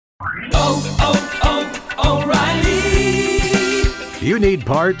O'Reilly! You need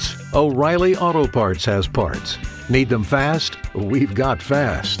parts? O'Reilly Auto Parts has parts. Need them fast? We've got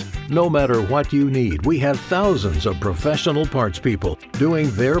fast. No matter what you need, we have thousands of professional parts people doing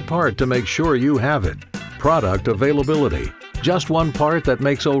their part to make sure you have it. Product availability. Just one part that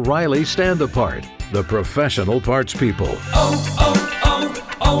makes O'Reilly stand apart. The professional parts people.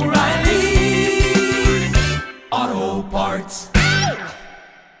 O'Reilly Auto Parts.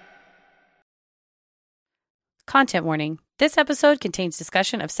 Content warning. This episode contains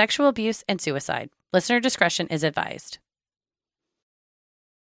discussion of sexual abuse and suicide. Listener discretion is advised.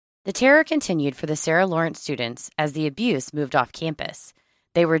 The terror continued for the Sarah Lawrence students as the abuse moved off campus.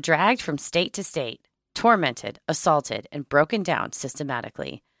 They were dragged from state to state, tormented, assaulted, and broken down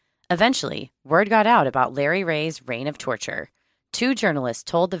systematically. Eventually, word got out about Larry Ray's reign of torture. 2 journalists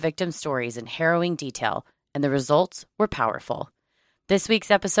told the victims' stories in harrowing detail, and the results were powerful. This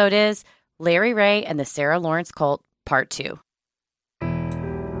week's episode is Larry Ray and the Sarah Lawrence Cult, Part 2.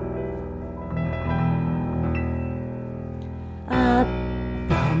 A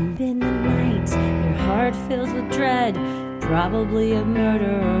bump in the night, your heart fills with dread. Probably a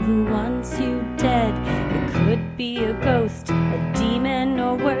murderer who wants you dead. It could be a ghost, a demon,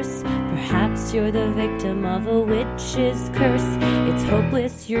 or worse. Perhaps you're the victim of a witch's curse. It's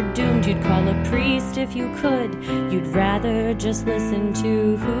hopeless, you're doomed. You'd call a priest if you could. You'd rather just listen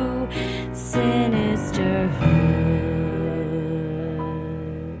to Sinisterhood.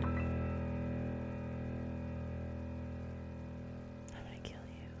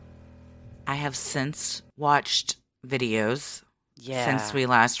 I have since watched videos since we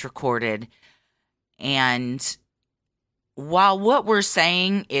last recorded. And while what we're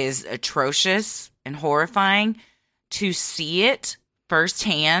saying is atrocious and horrifying, to see it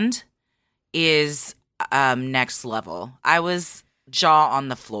firsthand is next level. I was jaw on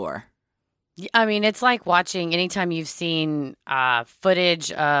the floor. I mean, it's like watching anytime you've seen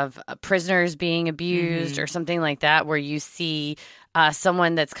footage of prisoners being abused or something like that, where you see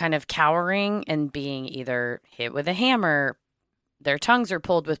someone that's kind of cowering and being either hit with a hammer, their tongues are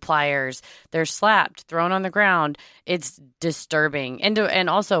pulled with pliers, they're slapped, thrown on the ground. It's disturbing. And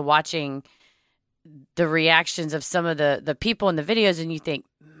also watching the reactions of some of the people in the videos, and you think,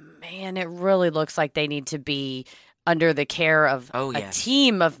 man, it really looks like they need to be under the care of a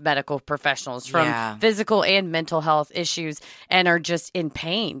team of medical professionals from physical and mental health issues, and are just in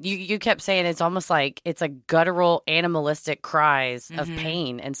pain. You kept saying it's almost like it's a guttural, animalistic cries of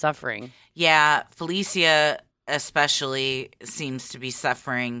pain and suffering. Yeah, Felicia especially seems to be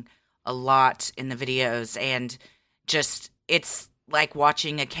suffering a lot in the videos, and just it's like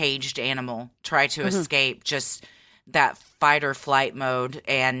watching a caged animal try to escape, just that fight or flight mode,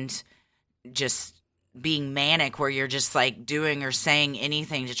 and just being manic where you're just like doing or saying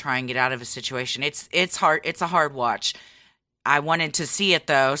anything to try and get out of a situation. It's hard. It's a hard watch. I wanted to see it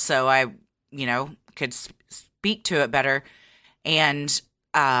though, so I, could speak to it better. And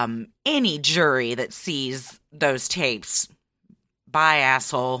any jury that sees those tapes, bye,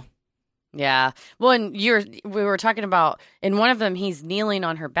 asshole. Yeah. Well, and we were talking about, in one of them, he's kneeling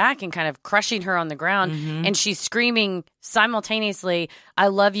on her back and kind of crushing her on the ground, and she's screaming simultaneously, I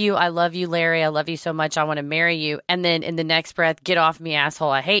love you, Larry, I love you so much, I want to marry you. And then in the next breath, get off me, asshole,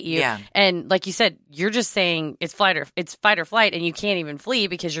 I hate you. Yeah. And like you said, you're just saying it's fight or flight, and you can't even flee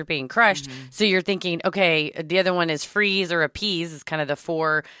because you're being crushed. So you're thinking, okay, the other one is freeze or appease, is kind of the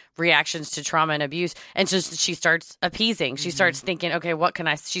 4 reactions to trauma and abuse. And so she starts appeasing. She starts thinking, okay, what can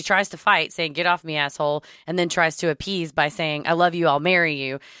she tries to fight, saying, get off me, asshole, and then tries to appease by saying, I love you, I'll marry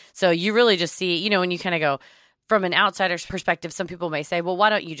you. So you really just see, when you kind of go, from an outsider's perspective, some people may say, well, why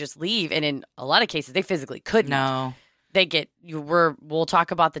don't you just leave? And in a lot of cases, they physically couldn't. No. We'll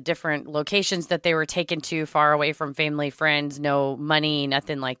talk about the different locations that they were taken to, far away from family, friends, no money,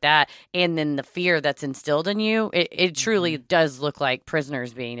 nothing like that. And then the fear that's instilled in you, it truly does look like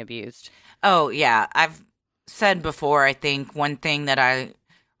prisoners being abused. Oh, yeah. I've said before, I think one thing that I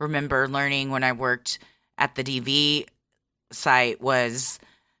remember learning when I worked at the DV site was,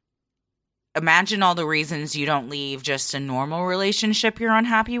 imagine all the reasons you don't leave just a normal relationship you're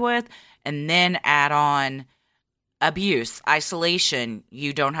unhappy with, and then add on abuse, isolation,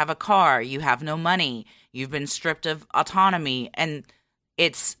 you don't have a car, you have no money, you've been stripped of autonomy, and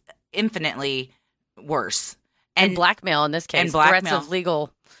it's infinitely worse. And blackmail in this case, and threats of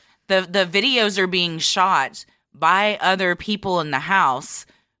legal. The videos are being shot by other people in the house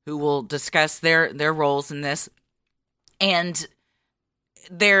who will discuss their roles in this. And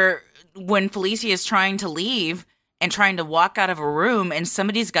when Felicia is trying to leave and trying to walk out of a room and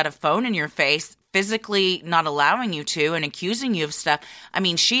somebody's got a phone in your face, physically not allowing you to and accusing you of stuff. I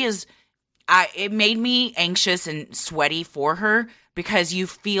mean, it made me anxious and sweaty for her because you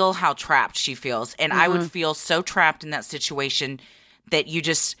feel how trapped she feels. And I would feel so trapped in that situation that you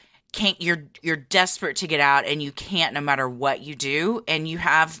just can't, you're desperate to get out and you can't no matter what you do, and you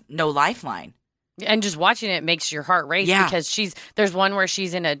have no lifeline. And just watching it makes your heart race because there's one where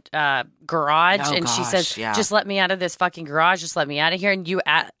she's in a garage she says, just let me out of this fucking garage. Just let me out of here. And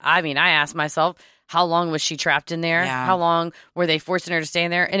I asked myself, how long was she trapped in there? Yeah. How long were they forcing her to stay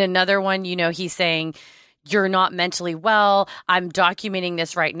in there? And another one, he's saying, you're not mentally well. I'm documenting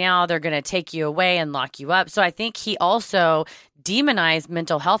this right now. They're going to take you away and lock you up. So I think he also demonized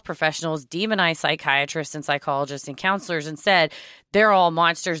mental health professionals, demonized psychiatrists and psychologists and counselors, and said, they're all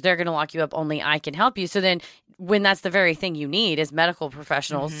monsters. They're going to lock you up. Only I can help you. So then when that's the very thing you need is medical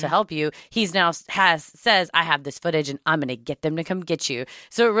professionals to help you, he's now says, I have this footage and I'm going to get them to come get you.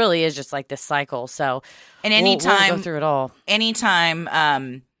 So it really is just like this cycle. So and anytime we'll go through it all.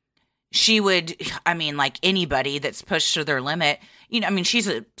 Anytime, she would, I mean, like anybody that's pushed to their limit, I mean, she's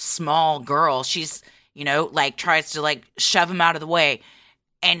a small girl. She's, like tries to like shove him out of the way.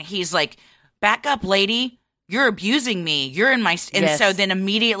 And he's like, back up, lady. You're abusing me. You're in my, and so then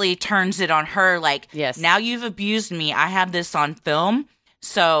immediately turns it on her. Like, now you've abused me. I have this on film.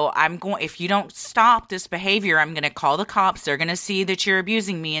 So if you don't stop this behavior, I'm going to call the cops. They're going to see that you're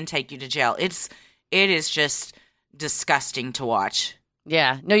abusing me and take you to jail. It is just disgusting to watch.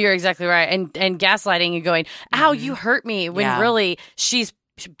 Yeah, no, you're exactly right. And gaslighting and going, ow, you hurt me, when really she's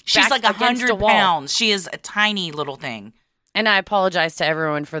like 100 pounds. She is a tiny little thing. And I apologize to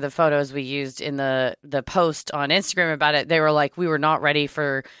everyone for the photos we used in the post on Instagram about it. They were like, we were not ready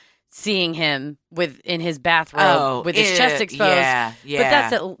for seeing him in his bathrobe with his chest exposed. Yeah.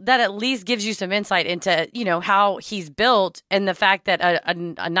 But that at least gives you some insight into, how he's built, and the fact that a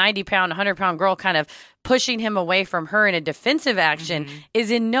 90-pound, 100-pound girl kind of pushing him away from her in a defensive action is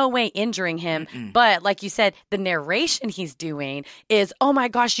in no way injuring him. But like you said, the narration he's doing is, oh my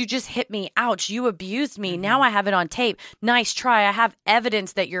gosh, you just hit me. Ouch, you abused me. Now I have it on tape. Nice try. I have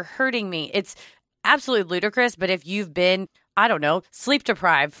evidence that you're hurting me. It's absolutely ludicrous. But if you've been, I don't know, sleep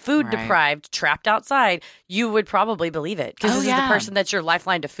deprived, food deprived, trapped outside, you would probably believe it. Because this is the person that's your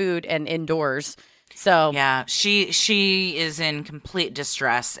lifeline to food and indoors. So yeah, she is in complete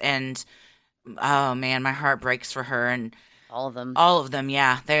distress, and oh man, my heart breaks for her and all of them.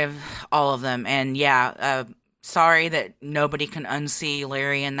 Yeah, they've all of them, and sorry that nobody can unsee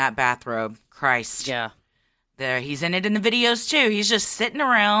Larry in that bathrobe. Christ, he's in it in the videos too. He's just sitting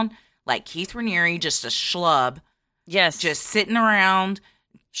around like Keith Raniere, just a schlub. Yes, just sitting around,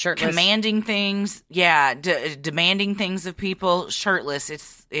 shirtless, commanding things. Yeah, demanding things of people, shirtless.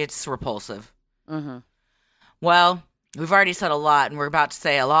 It's repulsive. Well, we've already said a lot, and we're about to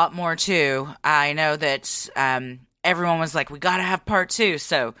say a lot more too. I know that everyone was like, we got to have part 2.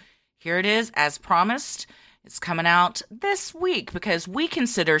 So here it is, as promised. It's coming out this week because we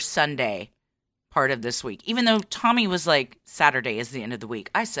consider Sunday part of this week. Even though Tommy was like, Saturday is the end of the week.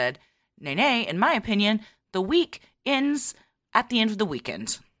 I said, nay, in my opinion, the week ends at the end of the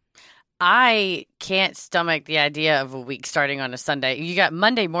weekend. I can't stomach the idea of a week starting on a Sunday. You got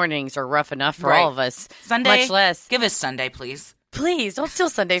Monday mornings are rough enough for all of us. Sunday, much less. Give us Sunday, please. Please, don't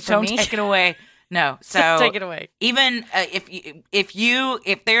steal Sunday from me. Don't take it away. No, so don't take it away. Even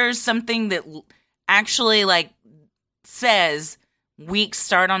if there's something that actually like says weeks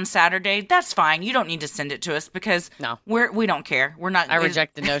start on Saturday, that's fine. You don't need to send it to us because we don't care. We're not. I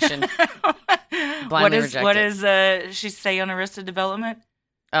reject the notion. What does she say on Arrested Development?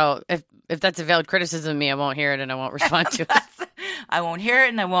 Oh, if that's a veiled criticism of me, I won't hear it and I won't respond to it. I won't hear it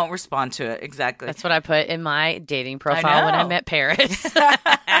and I won't respond to it. Exactly. That's what I put in my dating profile when I met Paris.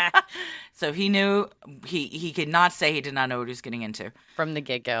 So he knew, he could not say he did not know what he was getting into. From the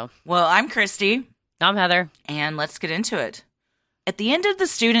get-go. Well, I'm Christy. I'm Heather. And let's get into it. At the end of the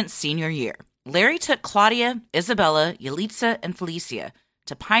student's senior year, Larry took Claudia, Isabella, Yalitza, and Felicia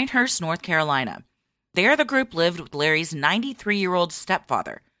to Pinehurst, North Carolina. There, the group lived with Larry's 93-year-old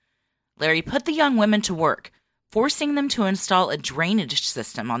stepfather. Larry put the young women to work, forcing them to install a drainage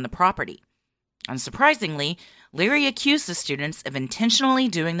system on the property. Unsurprisingly, Larry accused the students of intentionally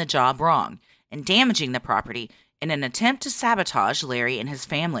doing the job wrong and damaging the property in an attempt to sabotage Larry and his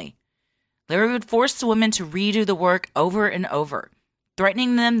family. Larry would force the women to redo the work over and over,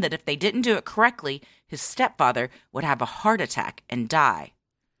 threatening them that if they didn't do it correctly, his stepfather would have a heart attack and die.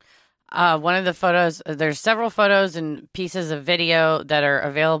 One of the photos, there's several photos and pieces of video that are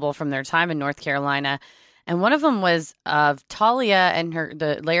available from their time in North Carolina. And one of them was of Talia and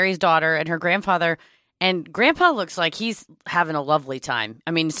Larry's daughter and her grandfather And Grandpa looks like he's having a lovely time.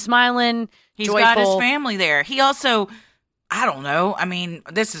 I mean, smiling, He's joyful. got his family there. He also, I don't know. I mean,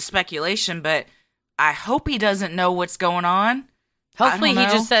 this is speculation, but I hope he doesn't know what's going on. Hopefully he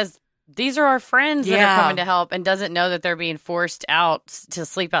just says, these are our friends that Yeah. are coming to help, and doesn't know that they're being forced out to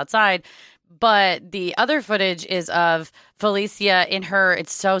sleep outside. But the other footage is of Felicia in her,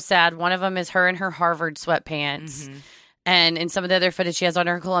 it's so sad. One of them is her in her Harvard sweatpants. Mm-hmm. And in some of the other footage, she has on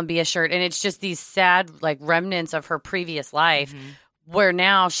her Columbia shirt. And it's just these sad, like, remnants of her previous life where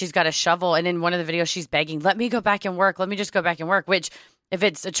now she's got a shovel. And in one of the videos, she's begging, let me go back and work. Let me just go back and work. Which, if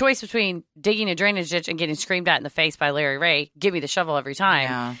it's a choice between digging a drainage ditch and getting screamed at in the face by Larry Ray, give me the shovel every time.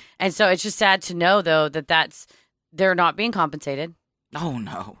 Yeah. And so it's just sad to know, though, that they're not being compensated. Oh,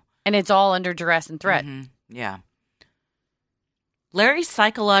 no. And it's all under duress and threat. Mhm. Yeah. Larry's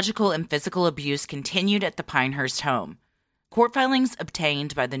psychological and physical abuse continued at the Pinehurst home. Court filings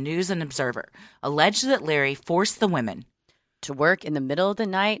obtained by the News and Observer alleged that Larry forced the women. To work in the middle of the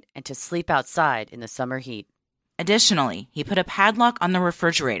night and to sleep outside in the summer heat. Additionally, he put a padlock on the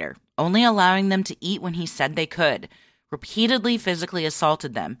refrigerator, only allowing them to eat when he said they could, repeatedly physically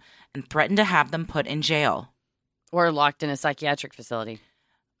assaulted them, and threatened to have them put in jail. Or locked in a psychiatric facility.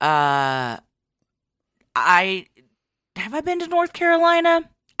 Have I been to North Carolina?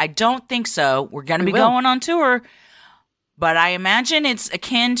 I don't think so. We're going to be going on tour. But I imagine it's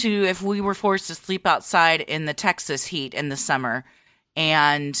akin to if we were forced to sleep outside in the Texas heat in the summer.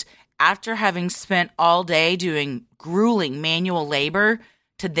 And after having spent all day doing grueling manual labor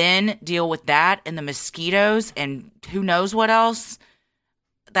to then deal with that and the mosquitoes and who knows what else,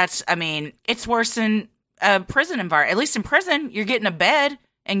 it's worse than a prison environment. At least in prison, you're getting a bed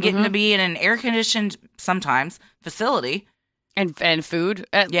and getting to be in an air-conditioned, sometimes, facility. And food,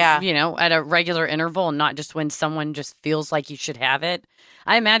 at a regular interval, and not just when someone just feels like you should have it.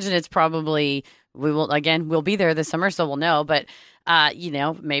 I imagine it's probably, we'll be there this summer, so we'll know. But,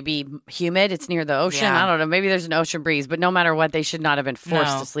 maybe humid. It's near the ocean. Yeah. I don't know. Maybe there's an ocean breeze. But no matter what, they should not have been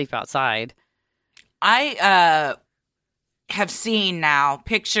forced to sleep outside. I have seen now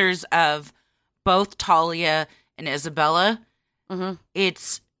pictures of both Talia and Isabella. Mm-hmm.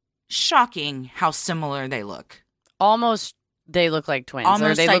 It's shocking how similar they look. Almost. They look like twins. Almost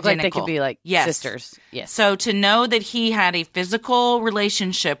or they look identical. like they could be like Yes. sisters. Yes. So to know that he had a physical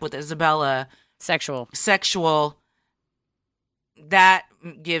relationship with Isabella, Sexual, that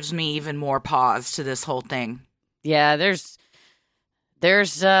gives me even more pause to this whole thing. Yeah, there's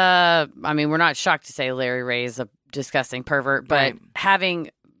we're not shocked to say Larry Ray is a disgusting pervert, but Right.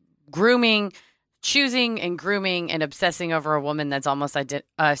 choosing and grooming and obsessing over a woman that's almost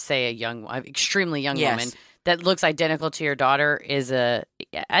extremely young Yes. woman that looks identical to your daughter is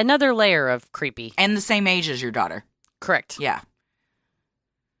another layer of creepy. And the same age as your daughter. Correct. Yeah.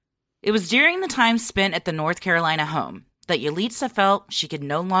 It was during the time spent at the North Carolina home that Yalitza felt she could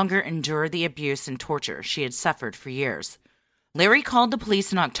no longer endure the abuse and torture she had suffered for years. Larry called the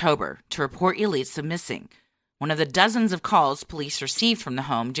police in October to report Yalitza missing, one of the dozens of calls police received from the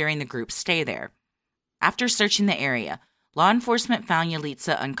home during the group's stay there. After searching the area, law enforcement found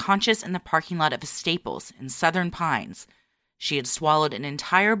Yalitza unconscious in the parking lot of a Staples in Southern Pines. She had swallowed an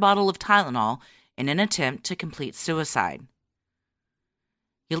entire bottle of Tylenol in an attempt to complete suicide.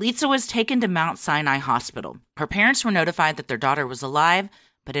 Yalitza was taken to Mount Sinai Hospital. Her parents were notified that their daughter was alive,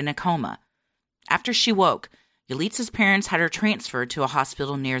 but in a coma. After she woke, Yalitza's parents had her transferred to a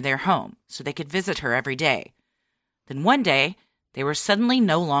hospital near their home so they could visit her every day. Then one day, they were suddenly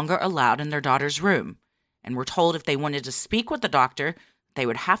no longer allowed in their daughter's room, and were told if they wanted to speak with the doctor, they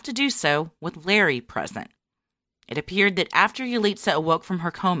would have to do so with Larry present. It appeared that after Yalitza awoke from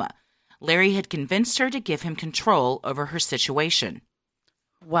her coma, Larry had convinced her to give him control over her situation.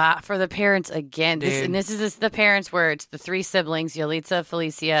 Wow, for the parents again. Dude. This is the parents where it's the three siblings, Yalitza,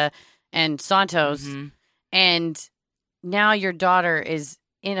 Felicia, and Santos. Mm-hmm. And now your daughter is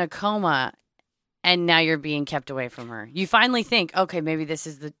in a coma, and now you're being kept away from her. You finally think, okay, maybe this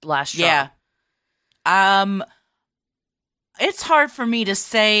is the last straw. Yeah. It's hard for me to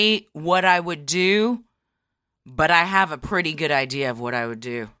say what I would do, but I have a pretty good idea of what I would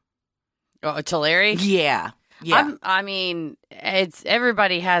do. Oh, to Larry? Yeah. Yeah. It's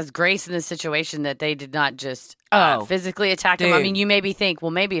everybody has grace in this situation that they did not just physically attack him. I dude. mean, you maybe think, well,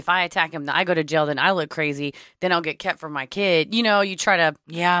 maybe if I attack him, I go to jail, then I look crazy, then I'll get kept from my kid. You know, you try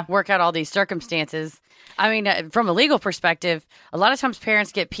to work out all these circumstances. I mean, from a legal perspective, a lot of times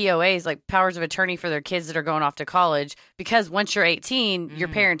parents get POAs, like powers of attorney for their kids that are going off to college, because once you're 18, your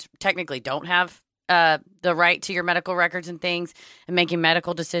parents technically don't have the right to your medical records and things and making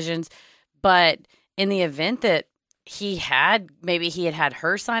medical decisions. But in the event that he had had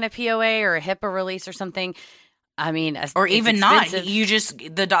her sign a POA or a HIPAA release or something. I mean, or it's even expensive. not. You just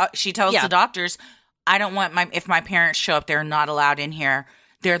she tells the doctors, I don't want if my parents show up, they're not allowed in here.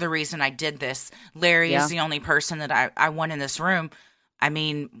 They're the reason I did this. Larry is the only person that I want in this room. I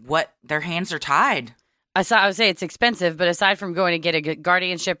mean, their hands are tied. I would say it's expensive, but aside from going to get a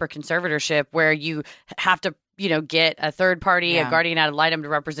guardianship or conservatorship where you have to, get a third party, a guardian ad litem to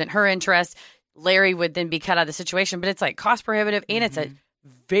represent her interests, Larry would then be cut out of the situation. But it's like cost prohibitive, and it's a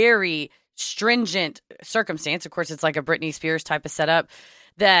very stringent circumstance. Of course, it's like a Britney Spears type of setup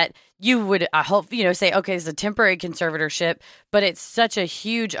that you would, I hope, say, okay, it's a temporary conservatorship, but it's such a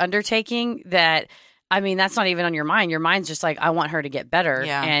huge undertaking that, I mean, that's not even on your mind. Your mind's just like, I want her to get better.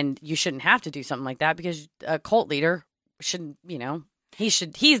 Yeah. And you shouldn't have to do something like that because a cult leader shouldn't,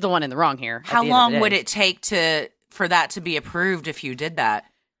 he's the one in the wrong here. How long would it take for that to be approved if you did that?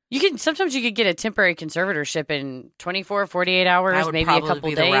 Sometimes you could get a temporary conservatorship in 24, 48 hours, that would maybe probably a couple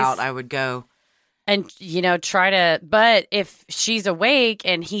be days. The route I would go. And, but if she's awake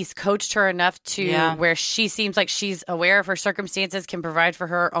and he's coached her enough to where she seems like she's aware of her circumstances, can provide for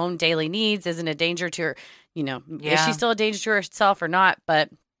her own daily needs, isn't a danger to her, is she still a danger to herself or not? But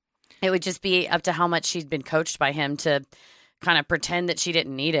it would just be up to how much she's been coached by him to kind of pretend that she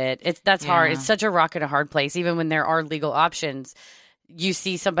didn't need it. That's hard. It's such a rock and a hard place. Even when there are legal options, you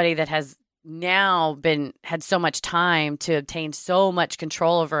see somebody that has now had so much time to obtain so much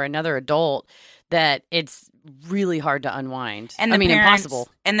control over another adult that it's really hard to unwind. And impossible.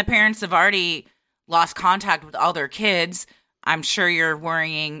 And the parents have already lost contact with all their kids. I'm sure you're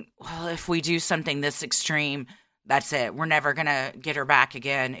worrying, well, if we do something this extreme, that's it. We're never going to get her back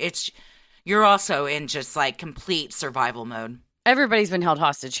again. You're also in just like complete survival mode. Everybody's been held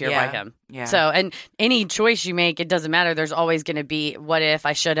hostage here by him. Yeah. So, and any choice you make, it doesn't matter. There's always going to be what if,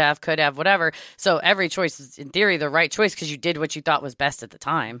 I should have, could have, whatever. So every choice is in theory the right choice because you did what you thought was best at the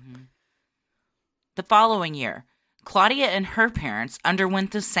time. Mm-hmm. The following year, Claudia and her parents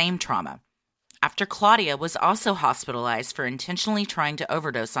underwent the same trauma. After Claudia was also hospitalized for intentionally trying to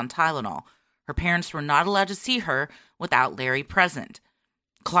overdose on Tylenol, her parents were not allowed to see her without Larry present.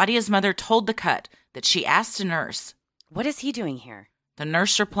 Claudia's mother told The Cut that she asked a nurse, "What is he doing here?" The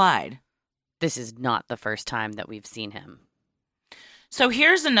nurse replied, "This is not the first time that we've seen him." So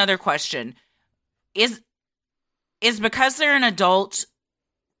here's another question. Is because they're an adult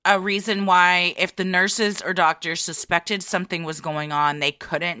a reason why if the nurses or doctors suspected something was going on, they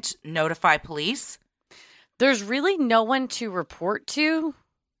couldn't notify police? There's really no one to report to.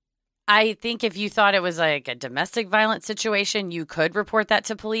 I think if you thought it was like a domestic violence situation, you could report that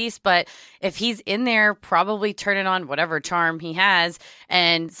to police. But if he's in there, probably turning on whatever charm he has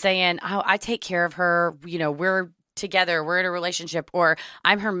and saying, "Oh, I take care of her. We're together. We're in a relationship," or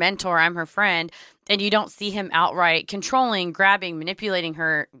 "I'm her mentor. I'm her friend." And you don't see him outright controlling, grabbing, manipulating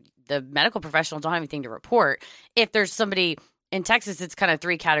her, the medical professionals don't have anything to report. If there's somebody in Texas, it's kind of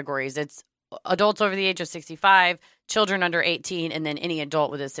three categories. It's adults over the age of 65, children under 18, and then any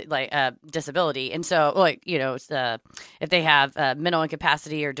adult with a disability. And so, if they have mental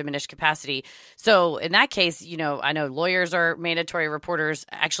incapacity or diminished capacity. So in that case, I know lawyers are mandatory reporters.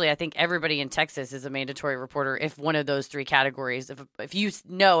 Actually, I think everybody in Texas is a mandatory reporter if one of those three categories, if you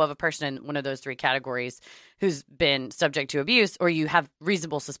know of a person in one of those three categories who's been subject to abuse or you have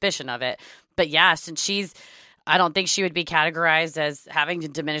reasonable suspicion of it. But yeah, since I don't think she would be categorized as having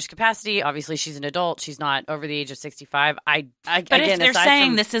diminished capacity. Obviously, she's an adult. She's not over the age of 65. But if they're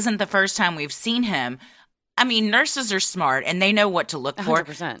saying this isn't the first time we've seen him, I mean, nurses are smart and they know what to look for.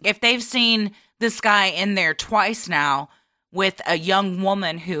 100%. If they've seen this guy in there twice now with a young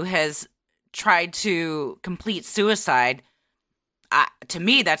woman who has tried to complete suicide, to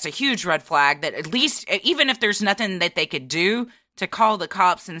me, that's a huge red flag that at least, even if there's nothing that they could do to call the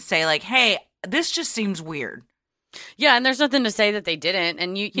cops and say like, hey, this just seems weird. Yeah, and there's nothing to say that they didn't.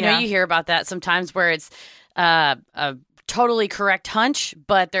 And you hear about that sometimes where it's a totally correct hunch,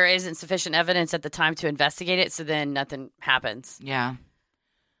 but there isn't sufficient evidence at the time to investigate it, so then nothing happens. Yeah.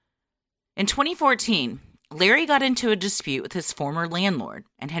 In 2014, Larry got into a dispute with his former landlord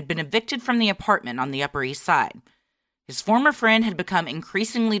and had been evicted from the apartment on the Upper East Side. His former friend had become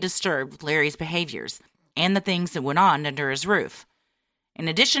increasingly disturbed with Larry's behaviors and the things that went on under his roof. In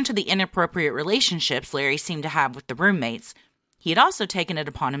addition to the inappropriate relationships Larry seemed to have with the roommates, he had also taken it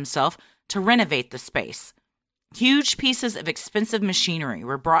upon himself to renovate the space. Huge pieces of expensive machinery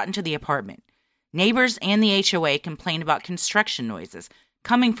were brought into the apartment. Neighbors and the HOA complained about construction noises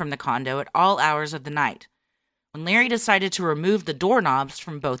coming from the condo at all hours of the night. When Larry decided to remove the doorknobs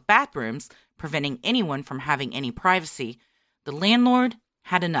from both bathrooms, preventing anyone from having any privacy, the landlord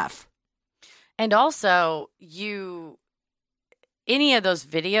had enough. And also, any of those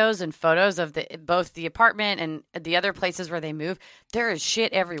videos and photos of both the apartment and the other places where they move, there is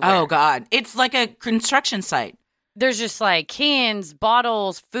shit everywhere. Oh, God. It's like a construction site. There's just like cans,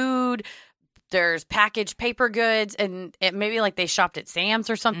 bottles, food. There's packaged paper goods, and maybe like they shopped at Sam's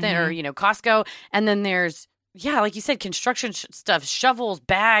or something, or, Costco. And then there's, like you said, construction stuff, shovels,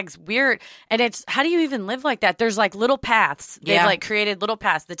 bags, weird. And it's, how do you even live like that? There's like little paths. They've like created little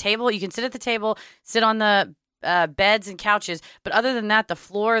paths. The table, you can sit at the table, sit on the beds and couches. But other than that, the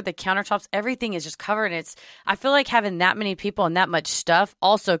floor, the countertops, everything is just covered. And I feel like having that many people and that much stuff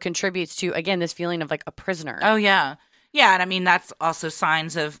also contributes to, again, this feeling of like a prisoner. Oh, yeah. Yeah. And I mean, that's also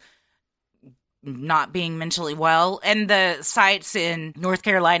signs of not being mentally well. And the sites in North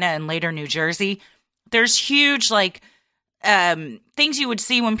Carolina and later New Jersey, there's huge like things you would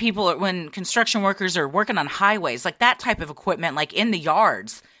see when construction workers are working on highways, like that type of equipment, like in the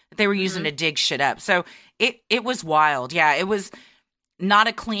yards that they were using to dig shit up. So it was wild. Yeah, it was not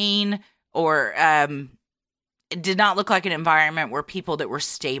a clean or it did not look like an environment where people that were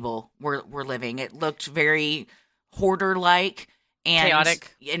stable were living. It looked very hoarder-like and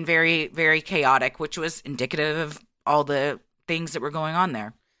chaotic, and very, very chaotic, which was indicative of all the things that were going on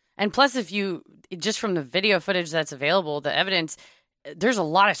there. And plus, just from the video footage that's available, the evidence, there's a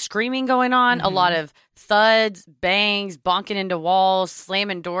lot of screaming going on, a lot of thuds, bangs, bonking into walls,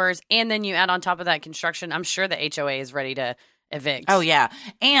 slamming doors. And then you add on top of that construction, I'm sure the HOA is ready to evict. Oh, yeah.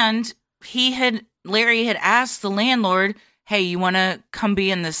 And Larry had asked the landlord, hey, you want to come be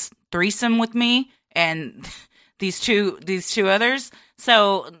in this threesome with me and these two others?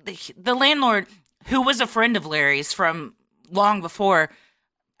 So the landlord, who was a friend of Larry's from long before,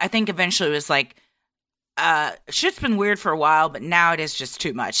 I think eventually was like, shit's been weird for a while, but now it is just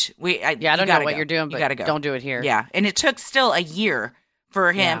too much. I don't know what you're doing, but don't do it here. Yeah, and it took still a year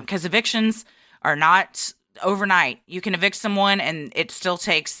for him, because evictions are not overnight. You can evict someone, and it still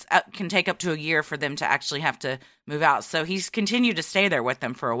can take up to a year for them to actually have to move out. So he's continued to stay there with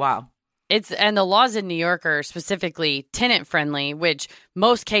them for a while. And the laws in New York are specifically tenant friendly, which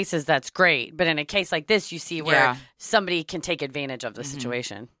most cases that's great. But in a case like this, you see where somebody can take advantage of the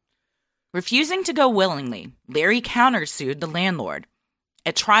situation. Refusing to go willingly, Larry countersued the landlord.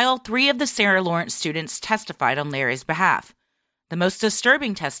 At trial, 3 of the Sarah Lawrence students testified on Larry's behalf. The most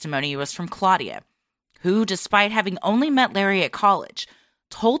disturbing testimony was from Claudia, who, despite having only met Larry at college,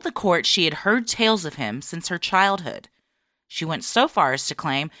 told the court she had heard tales of him since her childhood. She went so far as to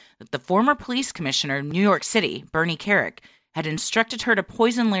claim that the former police commissioner of New York City, Bernie Kerik, had instructed her to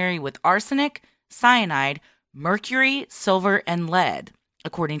poison Larry with arsenic, cyanide, mercury, silver, and lead,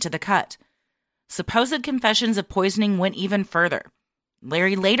 according to the cut. Supposed confessions of poisoning went even further.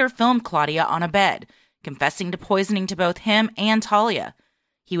 Larry later filmed Claudia on a bed, confessing to poisoning to both him and Talia.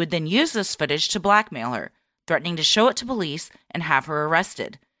 He would then use this footage to blackmail her, threatening to show it to police and have her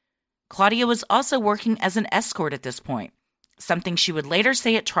arrested. Claudia was also working as an escort at this point, something she would later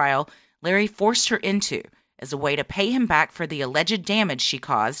say at trial Larry forced her into as a way to pay him back for the alleged damage she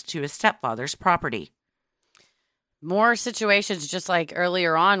caused to his stepfather's property. More situations just like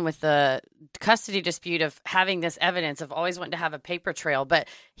earlier on with the custody dispute of having this evidence of always wanting to have a paper trail. But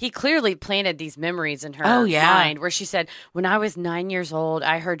he clearly planted these memories in her mind where she said, when I was 9 years old,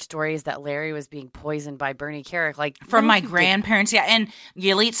 I heard stories that Larry was being poisoned by Bernie Kerik. Like from my grandparents. Yeah. And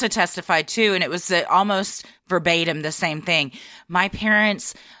Yalitza testified too. And it was almost verbatim the same thing. My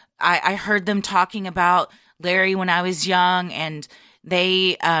parents, I heard them talking about Larry when I was young, and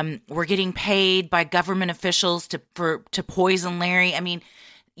they were getting paid by government officials to poison Larry. I mean,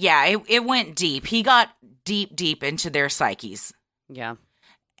 yeah, it went deep. He got deep into their psyches. Yeah.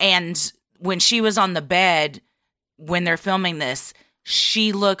 And when she was on the bed, when they're filming this,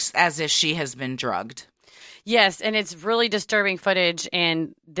 she looks as if she has been drugged. Yes, and it's really disturbing footage.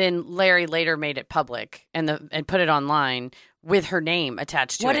 And then Larry later made it public and put it online with her name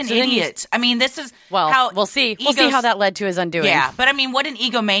attached to it. What an idiot. I mean, this is how we'll see. We'll see how that led to his undoing. Yeah, but I mean, what an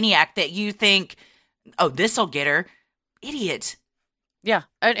egomaniac that you think, oh, this'll get her. Idiot. Yeah.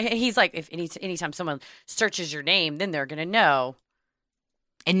 And he's like, if anytime someone searches your name, then they're going to know.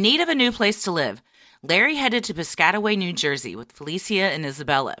 In need of a new place to live, Larry headed to Piscataway, New Jersey with Felicia and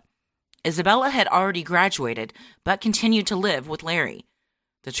Isabella. Isabella had already graduated, but continued to live with Larry.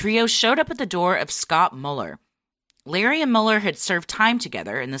 The trio showed up at the door of Scott Muller. Larry and Muller had served time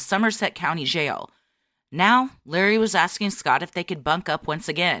together in the Somerset County Jail. Now, Larry was asking Scott if they could bunk up once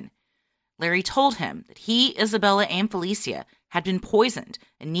again. Larry told him that he, Isabella, and Felicia had been poisoned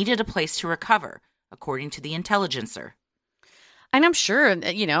and needed a place to recover, according to the Intelligencer. And I'm sure,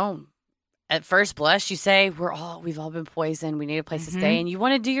 at first blush, you say, we've all been poisoned. We need a place to stay. And you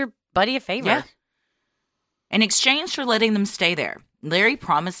want to do buddy a favor. Yeah. In exchange for letting them stay there, Larry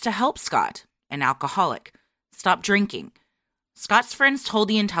promised to help Scott, an alcoholic, stop drinking. Scott's friends told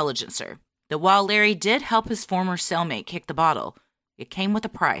the Intelligencer that while Larry did help his former cellmate kick the bottle, it came with a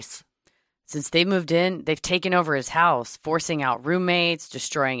price. Since they moved in, they've taken over his house, forcing out roommates,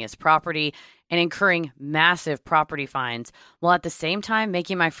 destroying his property, and incurring massive property fines, while at the same time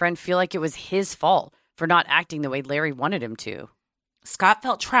making my friend feel like it was his fault for not acting the way Larry wanted him to. Scott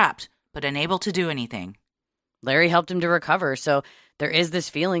felt trapped, but unable to do anything. Larry helped him to recover, so there is this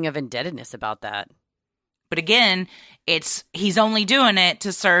feeling of indebtedness about that. But again, he's only doing it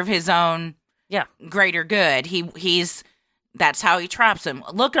to serve his own greater good. That's how he traps him.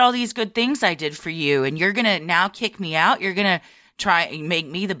 Look at all these good things I did for you, and you're gonna now kick me out. You're gonna try and make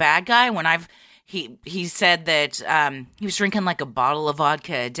me the bad guy when he said that he was drinking like a bottle of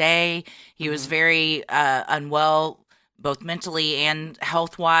vodka a day. He was very unwell, both mentally and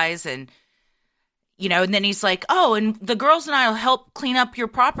health wise, and and then he's like, oh, and the girls and I will help clean up your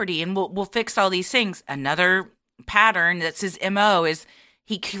property, and we'll fix all these things. Another pattern that's his MO is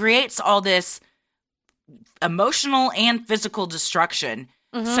he creates all this emotional and physical destruction.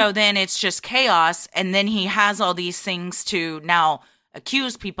 So then it's just chaos, and then he has all these things to now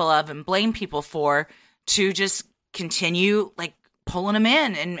accuse people of and blame people for, to just continue like pulling them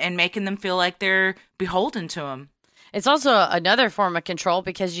in and making them feel like they're beholden to him. It's also another form of control,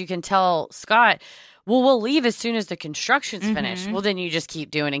 because you can tell Scott, well, we'll leave as soon as the construction's finished. Well, then you just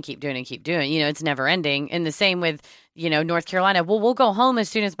keep doing and keep doing and keep doing. It's never ending. And the same with, North Carolina. Well, we'll go home as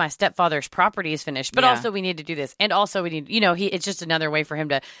soon as my stepfather's property is finished. But also we need to do this. And also we need, it's just another way for him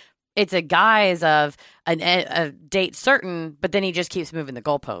to, it's a guise of a date certain, but then he just keeps moving the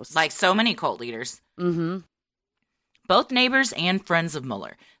goalposts. Like so many cult leaders. Both neighbors and friends of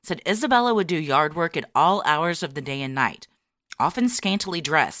Mueller said Isabella would do yard work at all hours of the day and night, often scantily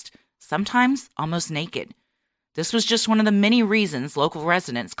dressed, sometimes almost naked. This was just one of the many reasons local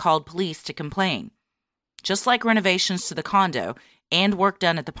residents called police to complain. Just like renovations to the condo and work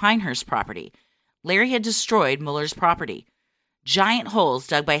done at the Pinehurst property, Larry had destroyed Mueller's property. Giant holes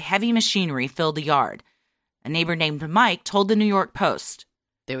dug by heavy machinery filled the yard. A neighbor named Mike told the New York Post,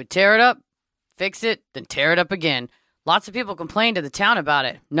 they would tear it up, fix it, then tear it up again. Lots of people complained to the town about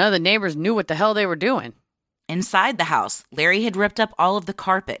it. None of the neighbors knew what the hell they were doing. Inside the house, Larry had ripped up all of the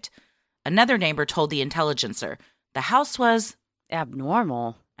carpet. Another neighbor told the Intelligencer the house was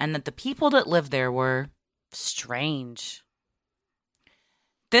abnormal, and that the people that lived there were strange.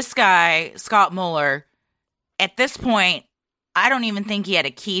 This guy, Scott Mueller, at this point, I don't even think he had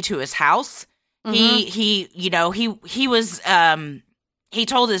a key to his house. He was he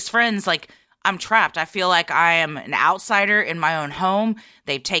told his friends, like, I'm trapped. I feel like I am an outsider in my own home.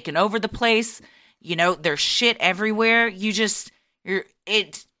 They've taken over the place. There's shit everywhere.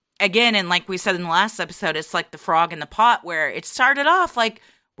 Again, and like we said in the last episode, it's like the frog in the pot, where it started off like,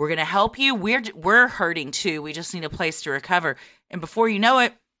 we're going to help you. We're hurting too. We just need a place to recover. And before you know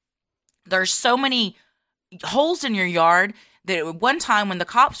it, there's so many holes in your yard that at one time when the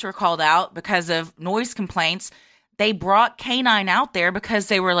cops were called out because of noise complaints, they brought K-9 out there because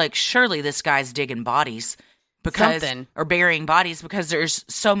they were like, surely this guy's digging bodies or burying bodies, because there's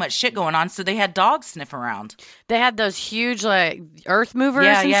so much shit going on. So they had dogs sniff around. They had those huge like earth movers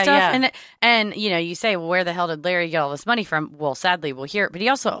and stuff. Yeah. And you say, well, where the hell did Larry get all this money from? Well, sadly, we'll hear it. But he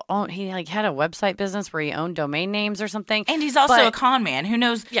also had a website business where he owned domain names or something. And he's also a con man. Who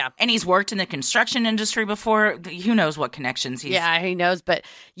knows? Yeah. And he's worked in the construction industry before. Who knows what connections he's... Yeah, he knows. But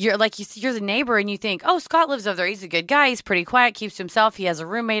you're the neighbor and you think, oh, Scott lives over there. He's a good guy. He's pretty quiet, keeps to himself. He has a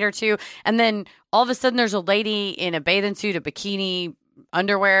roommate or two. And then all of a sudden there's a lady in a bathing suit, a bikini,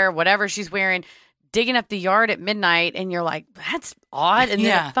 underwear, whatever she's wearing, digging up the yard at midnight, and you're like, that's odd. And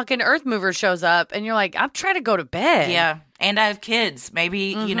then a fucking earth mover shows up, and you're like, I'm trying to go to bed. Yeah, and I have kids.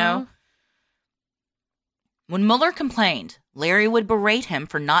 Maybe, When Mueller complained, Larry would berate him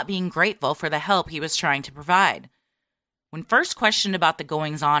for not being grateful for the help he was trying to provide. When first questioned about the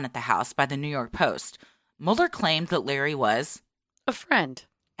goings-on at the house by the New York Post, Mueller claimed that Larry was a friend,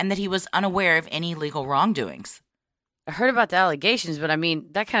 and that he was unaware of any legal wrongdoings. I heard about the allegations, but I mean,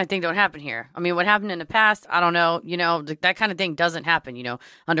 that kind of thing don't happen here. I mean, what happened in the past, I don't know. That kind of thing doesn't happen,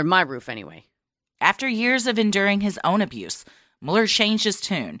 under my roof anyway. After years of enduring his own abuse, Mueller changed his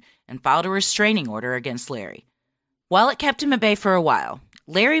tune and filed a restraining order against Larry. While it kept him at bay for a while,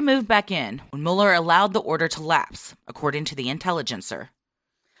 Larry moved back in when Mueller allowed the order to lapse, according to the Intelligencer.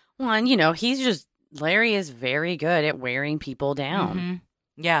 Well, and Larry is very good at wearing people down. Mm-hmm.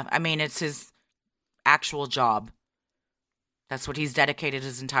 Yeah, I mean, it's his actual job. That's what he's dedicated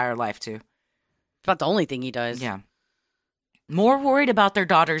his entire life to. It's about the only thing he does. Yeah. More worried about their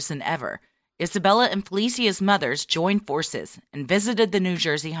daughters than ever, Isabella and Felicia's mothers joined forces and visited the New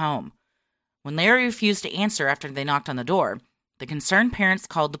Jersey home. When Larry refused to answer after they knocked on the door, the concerned parents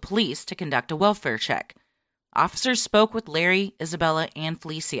called the police to conduct a welfare check. Officers spoke with Larry, Isabella, and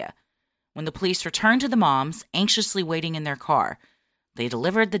Felicia. When the police returned to the moms, anxiously waiting in their car, they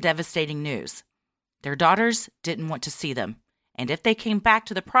delivered the devastating news. Their daughters didn't want to see them, and if they came back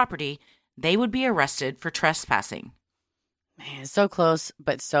to the property, they would be arrested for trespassing. Man, so close,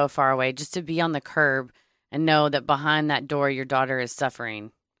 but so far away. Just to be on the curb and know that behind that door, your daughter is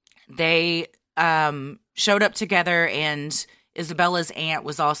suffering. They showed up together, and Isabella's aunt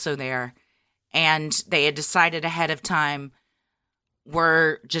was also there. And they had decided ahead of time,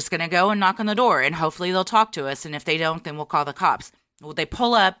 we're just going to go and knock on the door, and hopefully they'll talk to us. And if they don't, then we'll call the cops. Well, they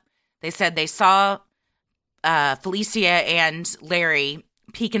pull up. They said they saw Felicia and Larry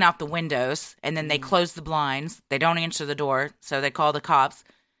peeking out the windows, and then they close the blinds. They don't answer the door, so they call the cops.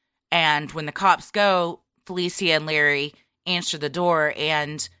 And when the cops go, Felicia and Larry answer the door,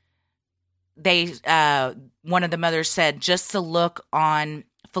 and they one of the mothers said just the look on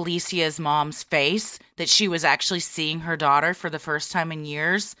Felicia's mom's face that she was actually seeing her daughter for the first time in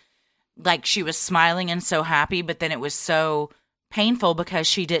years. Like, she was smiling and so happy, but then it was so painful because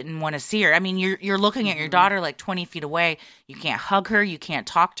she didn't want to see her. I mean, you're looking at your daughter like 20 feet away. You can't hug her. You can't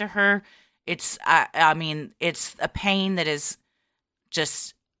talk to her. It's, I mean, it's a pain that is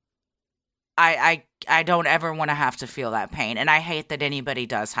just, I don't ever want to have to feel that pain. And I hate that anybody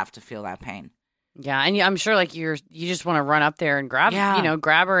does have to feel that pain. Yeah, and I'm sure like you just want to run up there and grab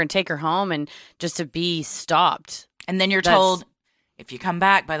her and take her home and just to be stopped. And then you're told, if you come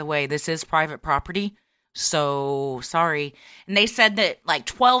back, by the way, this is private property. So sorry. And they said that like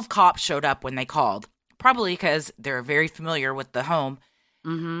 12 cops showed up when they called, probably because they're very familiar with the home.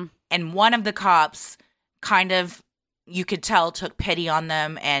 Mm-hmm. And one of the cops kind of, you could tell, took pity on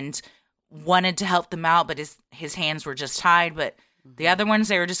them and wanted to help them out, but his hands were just tied. But the other ones,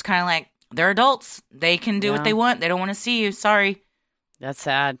 they were just kind of like, they're adults. They can do what they want. They don't want to see you. Sorry. That's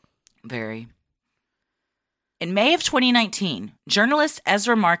sad. Very. In May of 2019, journalists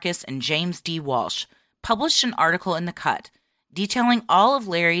Ezra Marcus and James D. Walsh published an article in The Cut detailing all of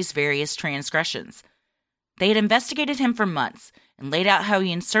Larry's various transgressions. They had investigated him for months and laid out how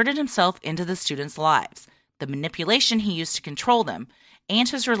he inserted himself into the students' lives, the manipulation he used to control them, and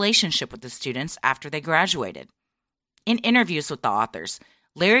his relationship with the students after they graduated. In interviews with the authors,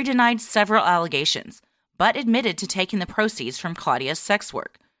 Larry denied several allegations, but admitted to taking the proceeds from Claudia's sex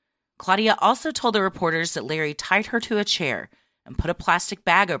work. Claudia also told the reporters that Larry tied her to a chair and put a plastic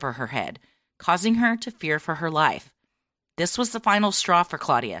bag over her head, causing her to fear for her life. This was the final straw for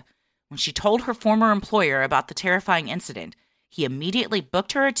Claudia. When she told her former employer about the terrifying incident, he immediately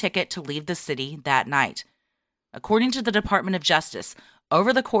booked her a ticket to leave the city that night. According to the Department of Justice,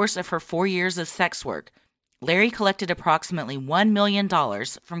 over the course of her 4 years of sex work, Larry collected approximately $1 million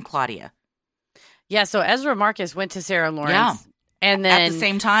from Claudia. Yeah, so Ezra Marcus went to Sarah Lawrence. Yeah. And then at the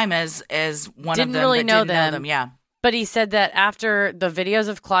same time as one of them really that know didn't know them. them. Yeah. But he said that after the videos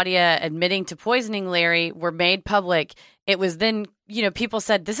of Claudia admitting to poisoning Larry were made public, it was then, people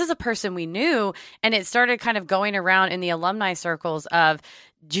said, this is a person we knew. And it started kind of going around in the alumni circles of,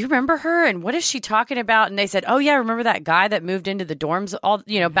 do you remember her? And what is she talking about? And they said, oh, yeah, remember that guy that moved into the dorms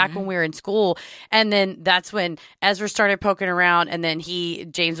back when we were in school? And then that's when Ezra started poking around. And then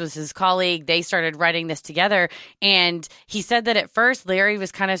James was his colleague. They started writing this together. And he said that at first Larry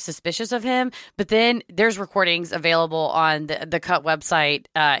was kind of suspicious of him. But then there's recordings available on the Cut website.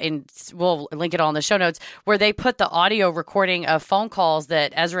 And we'll link it all in the show notes, where they put the audio recording of phone calls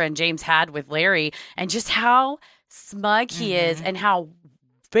that Ezra and James had with Larry and just how smug he is and how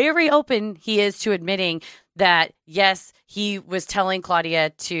very open he is to admitting that, yes, he was telling Claudia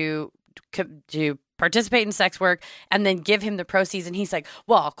to participate in sex work and then give him the proceeds. And he's like,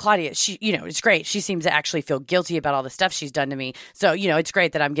 well, Claudia, she, it's great. She seems to actually feel guilty about all the stuff she's done to me. So, it's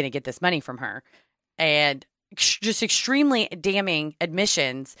great that I'm going to get this money from her. And just extremely damning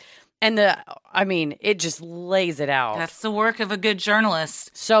admissions. And it just lays it out. That's the work of a good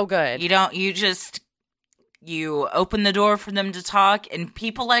journalist. So good. You open the door for them to talk, and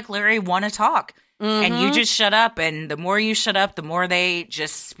people like Larry want to talk. And you just shut up, and the more you shut up, the more they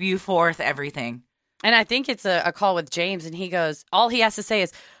just spew forth everything. And I think it's a call with James, and he goes, all he has to say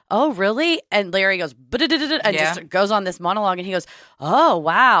is, oh, really? And Larry goes, and just goes on this monologue, and he goes, oh,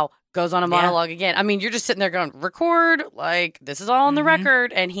 wow. Goes on a monologue again. I mean, you're just sitting there going, record, like, this is all on the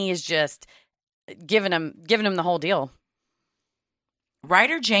record, and he is just giving him the whole deal.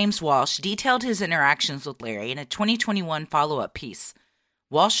 Writer James Walsh detailed his interactions with Larry in a 2021 follow-up piece.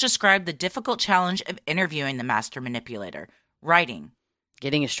 Walsh described the difficult challenge of interviewing the master manipulator, writing.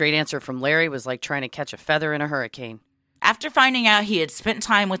 Getting a straight answer from Larry was like trying to catch a feather in a hurricane. After finding out he had spent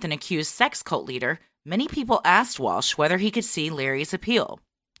time with an accused sex cult leader, many people asked Walsh whether he could see Larry's appeal.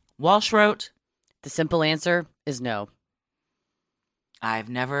 Walsh wrote, The simple answer is no. I've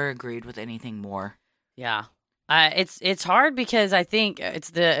never agreed with anything more. Yeah. It's hard because I think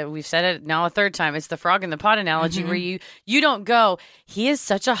we've said it now a third time, it's the frog in the pot analogy where you don't go, he is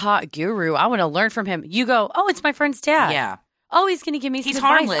such a hot guru, I want to learn from him. You go, oh, it's my friend's dad. Yeah. Oh, he's going to give me some He's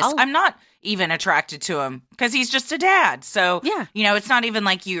advice. harmless. I'm not even attracted to him because he's just a dad. So, Yeah. it's not even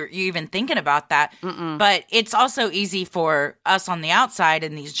like you're even thinking about that. But it's also easy for us on the outside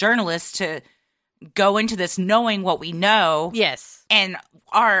and these journalists to go into this knowing what we know. Yes. And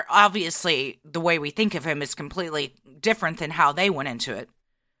obviously the way we think of him is completely different than how they went into it.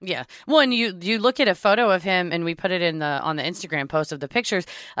 Yeah. Well, and you look at a photo of him, and we put it on the Instagram post of the pictures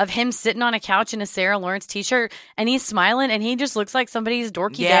of him sitting on a couch in a Sarah Lawrence t-shirt, and he's smiling, and he just looks like somebody's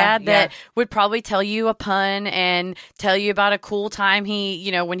dorky dad that would probably tell you a pun and tell you about a cool time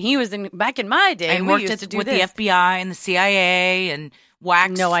when he was back in my day. And we worked used to do with this. the FBI and the CIA and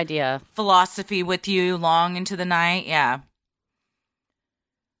waxed No idea. philosophy with you long into the night. Yeah.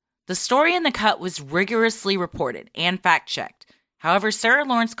 The story in The Cut was rigorously reported and fact-checked. However, Sarah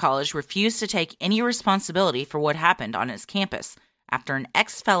Lawrence College refused to take any responsibility for what happened on its campus after an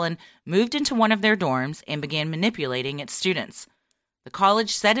ex-felon moved into one of their dorms and began manipulating its students. The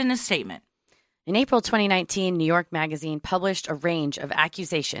college said in a statement, In April 2019, New York Magazine published a range of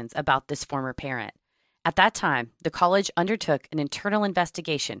accusations about this former parent. At that time, the college undertook an internal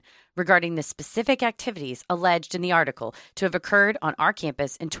investigation regarding the specific activities alleged in the article to have occurred on our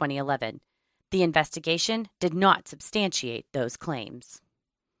campus in 2011. The investigation did not substantiate those claims.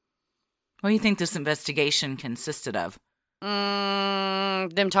 what do you think this investigation consisted of?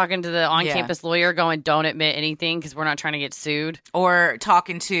 Them talking to the on-campus lawyer going, don't admit anything because we're not trying to get sued. Or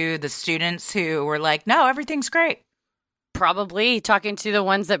talking to the students who were like, no, everything's great. Probably talking to the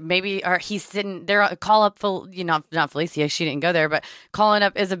ones that maybe he's sitting there, call up, not Felicia, she didn't go there, but calling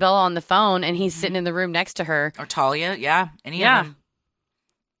up Isabella on the phone and he's sitting in the room next to her. Or Talia, yeah, any of them.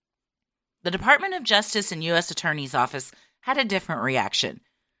 The Department of Justice and U.S. Attorney's Office had a different reaction.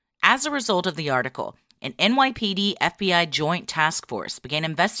 As a result of the article, an NYPD FBI joint task force began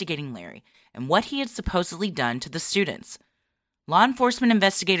investigating Larry and what he had supposedly done to the students. Law enforcement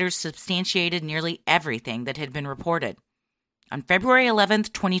investigators substantiated nearly everything that had been reported. On February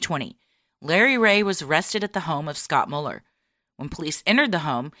 11th, 2020, Larry Ray was arrested at the home of Scott Muller. When police entered the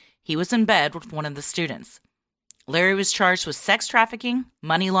home, he was in bed with one of the students. Larry was charged with sex trafficking,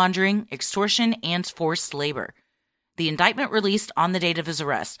 money laundering, extortion, and forced labor. The indictment released on the date of his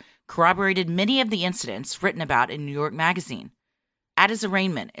arrest corroborated many of the incidents written about in New York Magazine. At his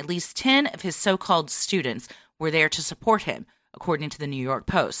arraignment, at least 10 of his so-called students were there to support him, according to the New York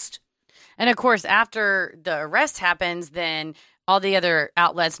Post. And of course, after the arrest happens, then all the other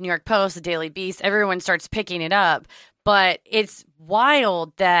outlets, New York Post, the Daily Beast, everyone starts picking it up. But it's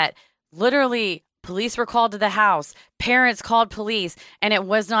wild that literally police were called to the house, parents called police, and it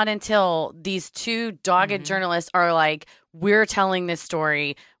was not until these two dogged journalists are like, we're telling this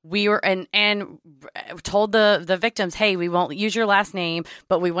story. We were and told the victims, hey, we won't use your last name,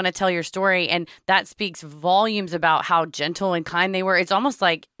 but we want to tell your story. And that speaks volumes about how gentle and kind they were. It's almost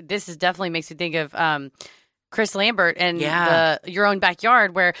like definitely makes me think of Chris Lambert and Your Own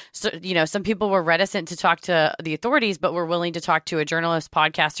Backyard, where some people were reticent to talk to the authorities, but were willing to talk to a journalist,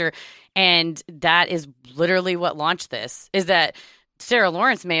 podcaster, and that is literally what launched this. Is that Sarah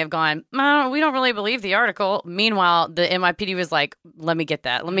Lawrence may have gone, we don't really believe the article. Meanwhile, the NYPD was like, let me get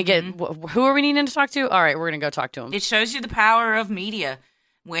that. Let me get who are we needing to talk to? All right, we're going to go talk to him. It shows you the power of media.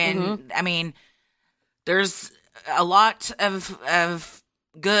 When there's a lot of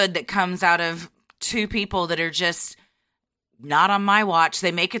good that comes out of two people that are just not on my watch.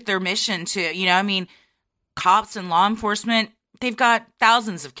 They make it their mission to, cops and law enforcement, they've got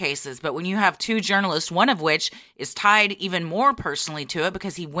thousands of cases. But when you have two journalists, one of which is tied even more personally to it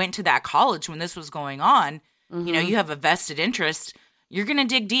because he went to that college when this was going on, you have a vested interest. You're going to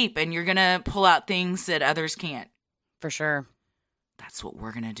dig deep and you're going to pull out things that others can't. For sure. That's what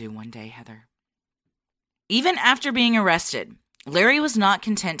we're going to do one day, Heather. Even after being arrested, Larry was not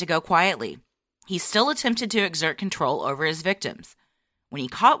content to go quietly. He still attempted to exert control over his victims. When he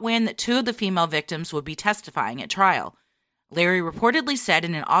caught wind that two of the female victims would be testifying at trial, Larry reportedly said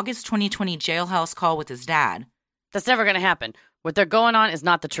in an August 2020 jailhouse call with his dad, "That's never going to happen. What they're going on is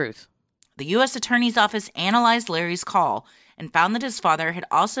not the truth." The U.S. Attorney's Office analyzed Larry's call and found that his father had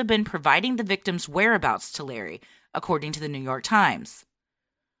also been providing the victims' whereabouts to Larry, according to the New York Times.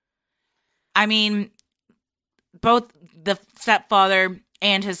 both the stepfather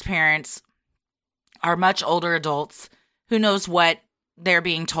and his parents are much older adults. Who knows what they're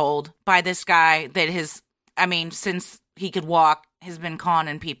being told by this guy that since he could walk, has been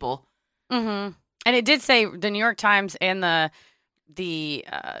conning people. Mm-hmm. And it did say the New York Times and the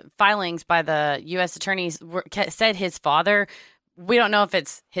filings by the U.S. attorneys said his father. We don't know if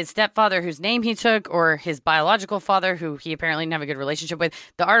it's his stepfather whose name he took or his biological father who he apparently didn't have a good relationship with.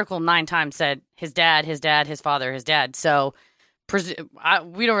 The article 9 times said his dad, his father, his dad. So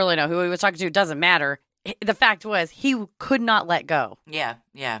we don't really know who he was talking to. It doesn't matter. The fact was he could not let go. Yeah.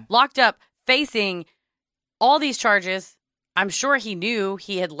 Locked up, facing all these charges. I'm sure he knew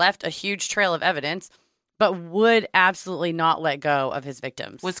he had left a huge trail of evidence, but would absolutely not let go of his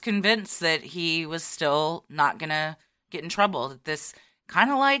victims. Was convinced that he was still not going to get in trouble. That this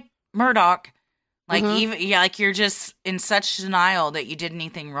kind of like Murdoch, like like you're just in such denial that you did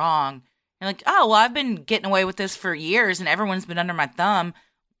anything wrong. You're like, oh, well, I've been getting away with this for years and everyone's been under my thumb.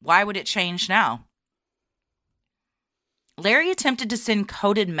 Why would it change now? Larry attempted to send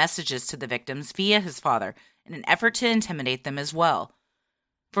coded messages to the victims via his father in an effort to intimidate them as well.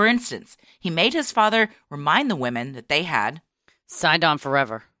 For instance, he made his father remind the women that they had signed on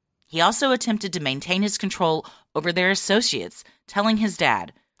forever. He also attempted to maintain his control over their associates, telling his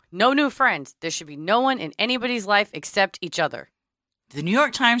dad, "No new friends. There should be no one in anybody's life except each other." The New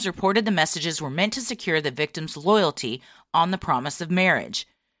York Times reported the messages were meant to secure the victim's loyalty on the promise of marriage.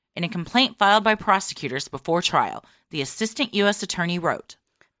 In a complaint filed by prosecutors before trial, the assistant U.S. attorney wrote,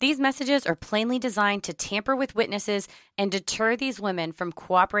 "These messages are plainly designed to tamper with witnesses and deter these women from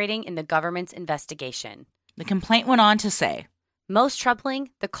cooperating in the government's investigation." The complaint went on to say, "Most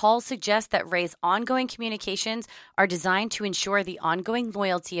troubling, the calls suggest that Ray's ongoing communications are designed to ensure the ongoing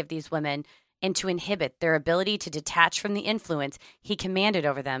loyalty of these women and to inhibit their ability to detach from the influence he commanded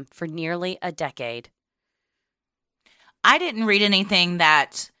over them for nearly a decade." I didn't read anything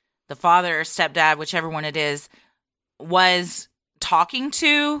that the father or stepdad, whichever one it is, was talking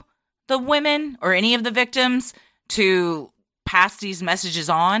to the women or any of the victims to pass these messages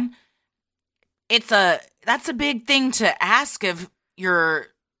on. That's a big thing to ask of your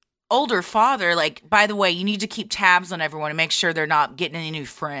older father. Like, by the way, you need to keep tabs on everyone and make sure they're not getting any new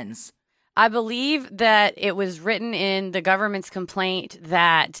friends. I believe that it was written in the government's complaint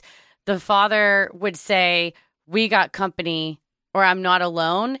that the father would say, "We got company," or "I'm not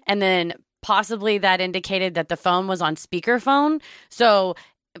alone." And then possibly that indicated that the phone was on speakerphone. So,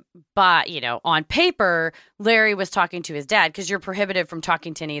 but, on paper, Larry was talking to his dad because you're prohibited from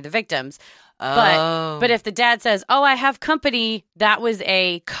talking to any of the victims. But if the dad says, "Oh, I have company," that was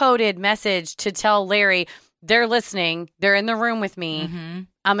a coded message to tell Larry, they're listening. They're in the room with me. Mm-hmm.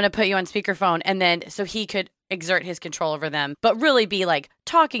 I'm going to put you on speakerphone. And then so he could exert his control over them, but really be like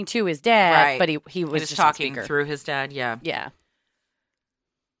talking to his dad. Right. But he was just talking through his dad. Yeah. Yeah.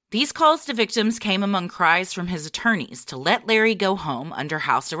 These calls to victims came among cries from his attorneys to let Larry go home under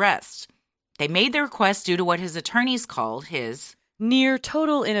house arrest. They made the request due to what his attorneys called his near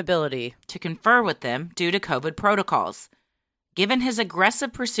total inability to confer with them due to COVID protocols. Given his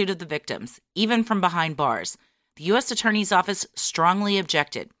aggressive pursuit of the victims, even from behind bars, the U.S. Attorney's Office strongly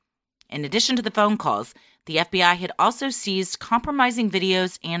objected. In addition to the phone calls, the FBI had also seized compromising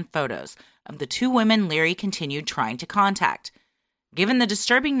videos and photos of the 2 women Larry continued trying to contact. Given the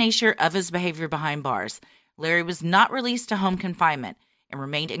disturbing nature of his behavior behind bars, Larry was not released to home confinement and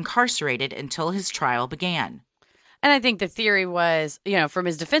remained incarcerated until his trial began. And I think the theory was, from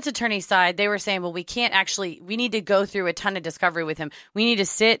his defense attorney's side, they were saying, well, we need to go through a ton of discovery with him. We need to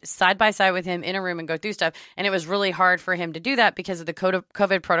sit side by side with him in a room and go through stuff. And it was really hard for him to do that because of the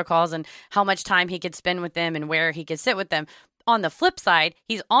COVID protocols and how much time he could spend with them and where he could sit with them. On the flip side,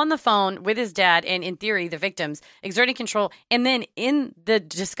 he's on the phone with his dad and, in theory, the victims, exerting control. And then in the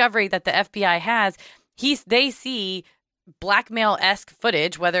discovery that the FBI has, they see blackmail-esque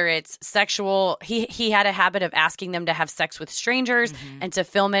footage, whether it's sexual. He had a habit of asking them to have sex with strangers and to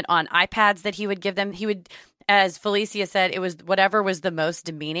film it on iPads that he would give them. He would, as Felicia said, it was whatever was the most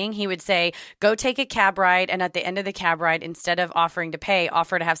demeaning. He would say, "Go take a cab ride," and at the end of the cab ride, instead of offering to pay,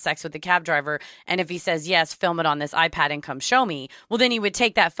 offer to have sex with the cab driver. And if he says yes, film it on this iPad and come show me. Well, then he would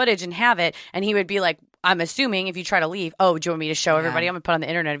take that footage and have it, and he would be like, I'm assuming if you try to leave, "Oh, do you want me to show everybody? I'm going to put on the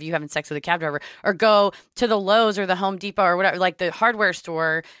internet of you having sex with a cab driver." Or go to the Lowe's or the Home Depot or whatever, like the hardware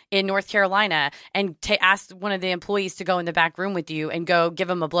store in North Carolina, and ask one of the employees to go in the back room with you and go give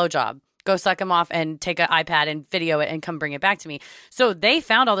him a blowjob. go suck him off and take an iPad and video it and come bring it back to me. So they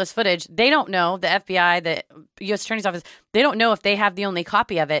found all this footage. They don't know, the FBI, the U.S. Attorney's Office, they don't know if they have the only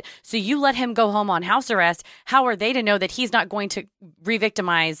copy of it. So you let him go home on house arrest. How are they to know that he's not going to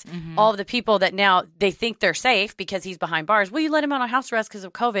re-victimize all of the people that now they think they're safe because he's behind bars? Well, you let him out on house arrest because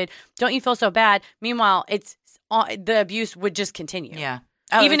of COVID. Don't you feel so bad? Meanwhile, the abuse would just continue. Yeah.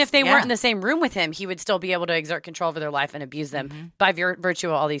 Even if they weren't in the same room with him, he would still be able to exert control over their life and abuse them by virtue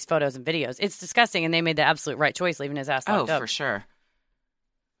of all these photos and videos. It's disgusting, and they made the absolute right choice, leaving his ass locked up. Oh, for sure.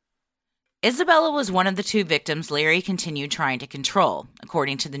 Isabella was one of the 2 victims Larry continued trying to control,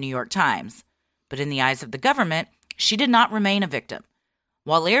 according to the New York Times. But in the eyes of the government, she did not remain a victim.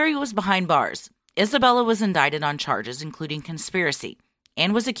 While Larry was behind bars, Isabella was indicted on charges including conspiracy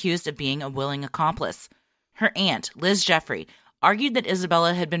and was accused of being a willing accomplice. Her aunt, Liz Jeffrey, argued that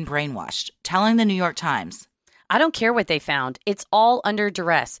Isabella had been brainwashed, telling the New York Times, I don't care what they found. It's all under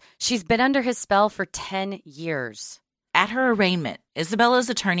duress. She's been under his spell for 10 years. At her arraignment, Isabella's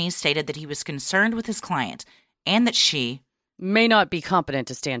attorney stated that he was concerned with his client and that she may not be competent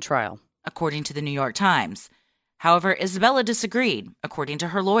to stand trial, according to the New York Times. However, Isabella disagreed, according to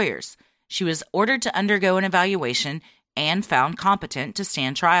her lawyers. She was ordered to undergo an evaluation and found competent to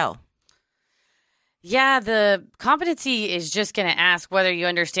stand trial. Yeah, the competency is just going to ask whether you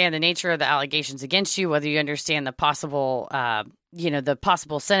understand the nature of the allegations against you, whether you understand the possible, the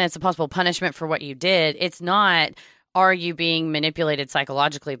possible sentence, the possible punishment for what you did. It's not, are you being manipulated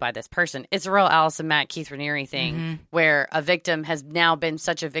psychologically by this person? It's a real Allison Mack, Keith Raniere thing where a victim has now been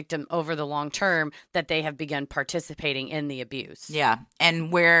such a victim over the long term that they have begun participating in the abuse. Yeah,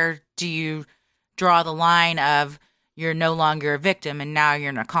 and where do you draw the line of you're no longer a victim and now you're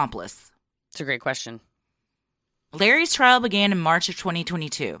an accomplice? It's a great question. Larry's trial began in March of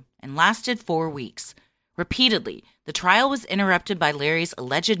 2022 and lasted 4 weeks. Repeatedly, the trial was interrupted by Larry's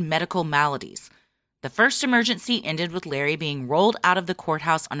alleged medical maladies. The first emergency ended with Larry being rolled out of the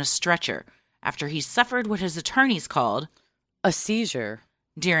courthouse on a stretcher after he suffered what his attorneys called a seizure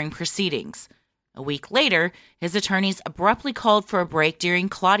during proceedings. A week later, his attorneys abruptly called for a break during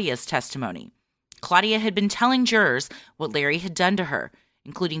Claudia's testimony. Claudia had been telling jurors what Larry had done to her,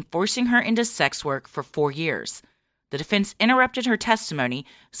 including forcing her into sex work for 4 years. The defense interrupted her testimony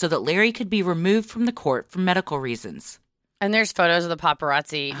so that Larry could be removed from the court for medical reasons. And there's photos of the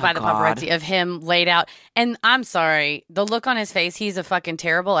paparazzi, paparazzi of him laid out. And I'm sorry, the look on his face, he's a fucking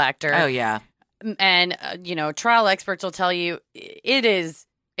terrible actor. Oh, yeah. And, trial experts will tell you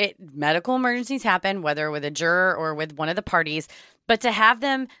medical emergencies happen, whether with a juror or with one of the parties. But to have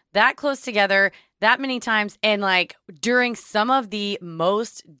them that close together that many times and during some of the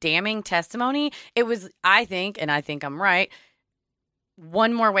most damning testimony, it was, I think I'm right,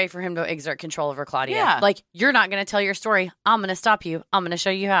 one more way for him to exert control over Claudia. Yeah. You're not going to tell your story. I'm going to stop you. I'm going to show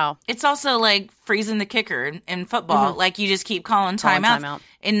you how. It's also like freezing the kicker in football. You just keep calling timeout.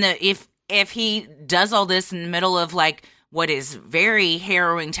 If he does all this in the middle of what is very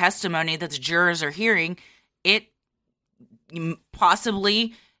harrowing testimony that the jurors are hearing, it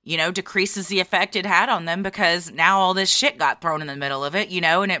possibly, decreases the effect it had on them because now all this shit got thrown in the middle of it,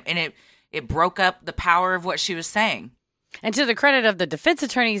 and it broke up the power of what she was saying. And to the credit of the defense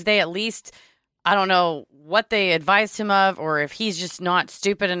attorneys, they at least, I don't know what they advised him of, or if he's just not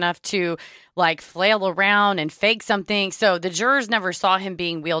stupid enough to flail around and fake something. So the jurors never saw him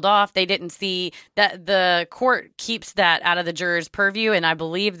being wheeled off. They didn't see that. The court keeps that out of the jurors' purview. And I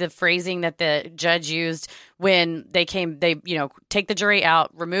believe the phrasing that the judge used when they take the jury out,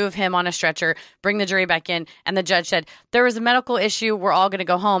 remove him on a stretcher, bring the jury back in. And the judge said, there was a medical issue. We're all going to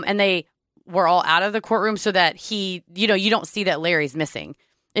go home. And they were all out of the courtroom so that you don't see that Larry's missing.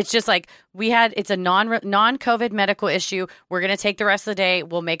 It's just it's a non-COVID medical issue. We're going to take the rest of the day.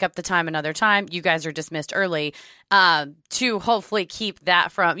 We'll make up the time another time. You guys are dismissed early to hopefully keep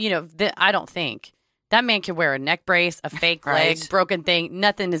that from, I don't think. That man could wear a neck brace, a fake Right. leg, broken thing.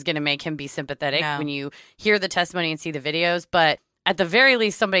 Nothing is going to make him be sympathetic when you hear the testimony and see the videos. But at the very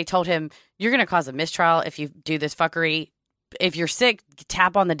least, somebody told him, you're going to cause a mistrial if you do this fuckery. If you're sick,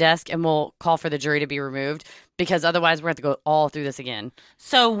 tap on the desk and we'll call for the jury to be removed because otherwise we're going to go all through this again.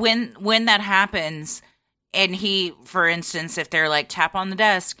 So when that happens and he, for instance, if they're tap on the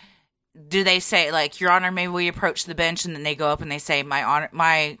desk, do they say Your Honor, maybe we approach the bench, and then they go up and they say,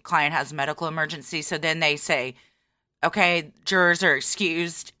 my client has a medical emergency. So then they say, okay, jurors are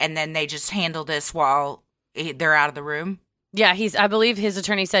excused. And then they just handle this while they're out of the room. Yeah, I believe his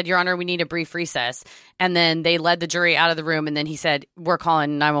attorney said, Your Honor, we need a brief recess. And then they led the jury out of the room. And then he said, we're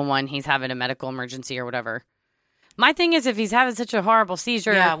calling 911. He's having a medical emergency or whatever. My thing is, if he's having such a horrible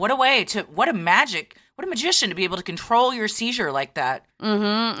seizure. Yeah, what a What a magician to be able to control your seizure like that.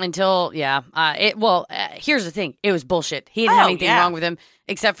 Until, here's the thing. It was bullshit. He didn't have anything wrong with him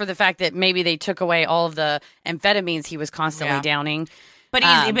except for the fact that maybe they took away all of the amphetamines he was constantly downing. But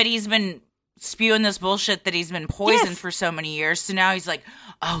he's been spewing this bullshit that he's been poisoned for so many years. So now he's like,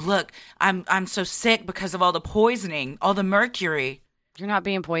 oh, look, I'm so sick because of all the poisoning, all the mercury. You're not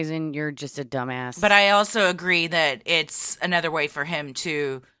being poisoned. You're just a dumbass. But I also agree that it's another way for him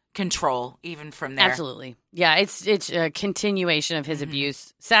to control even from there. Absolutely. Yeah, it's a continuation of his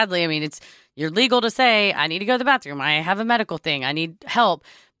abuse. Sadly, I mean, you're legal to say, I need to go to the bathroom. I have a medical thing. I need help.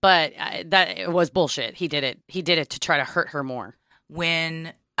 But that it was bullshit. He did it. He did it to try to hurt her more.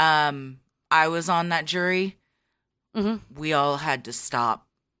 When I was on that jury, we all had to stop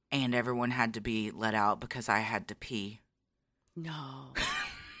and everyone had to be let out because I had to pee. No.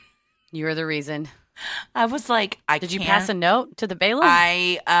 You're the reason. I was like, Did you pass a note to the bailiff?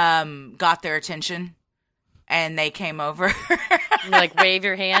 I got their attention and they came over. You like wave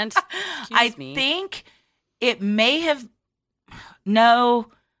your hand? I think it may have. No,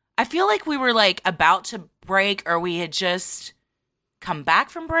 I feel like we were like about to break or we had just come back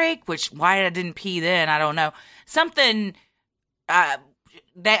from break, why I didn't pee then, I don't know. Something I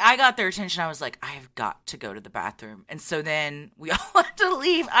got their attention. I was like, I have got to go to the bathroom. And so then we all had to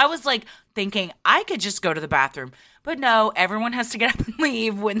leave. I was like thinking I could just go to the bathroom. But no, everyone has to get up and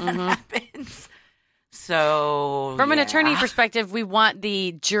leave when that happens. So from an attorney perspective, we want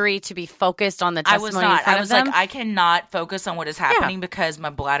the jury to be focused on the testimony. I was like, I cannot focus on what is happening because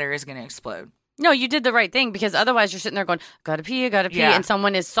my bladder is going to explode. No, you did the right thing because otherwise you're sitting there going, gotta pee, and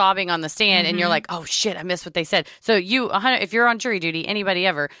someone is sobbing on the stand and you're like, oh shit, I missed what they said. So if you're on jury duty, anybody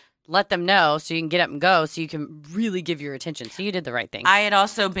ever, let them know so you can get up and go so you can really give your attention. So you did the right thing. I had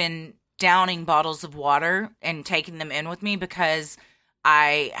also been downing bottles of water and taking them in with me because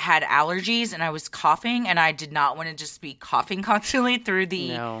I had allergies and I was coughing and I did not want to just be coughing constantly through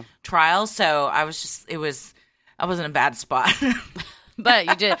the trial. So I was in a bad spot.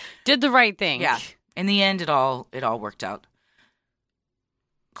 But you did the right thing. Yeah. In the end, it all worked out.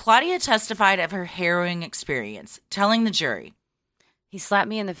 Claudia testified of her harrowing experience, telling the jury, he slapped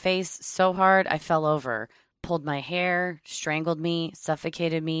me in the face so hard I fell over, pulled my hair, strangled me,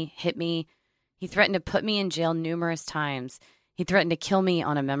 suffocated me, hit me. He threatened to put me in jail numerous times. He threatened to kill me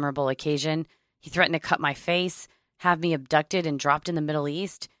on a memorable occasion. He threatened to cut my face, have me abducted and dropped in the Middle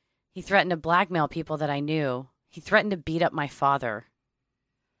East. He threatened to blackmail people that I knew. He threatened to beat up my father.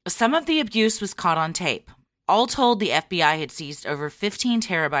 Some of the abuse was caught on tape. All told, the FBI had seized over 15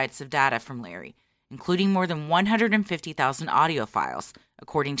 terabytes of data from Larry, including more than 150,000 audio files,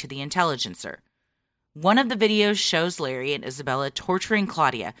 according to the Intelligencer. One of the videos shows Larry and Isabella torturing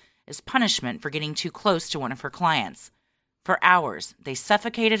Claudia as punishment for getting too close to one of her clients. For hours, they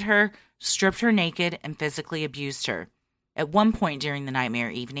suffocated her, stripped her naked, and physically abused her. At one point during the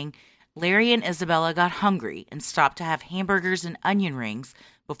nightmare evening, Larry and Isabella got hungry and stopped to have hamburgers and onion rings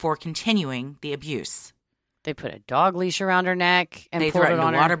before continuing the abuse. They put a dog leash around her neck and they pulled threatened it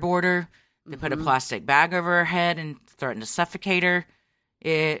on to waterboard her. They put a plastic bag over her head and threatened to suffocate her.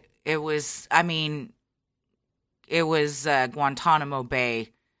 It was Guantanamo Bay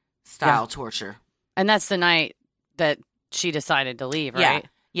style torture. And that's the night that she decided to leave, right?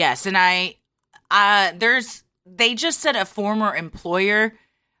 Yeah. Yes, and they just said a former employer.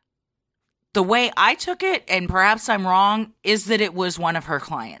 The way I took it, and perhaps I'm wrong, is that it was one of her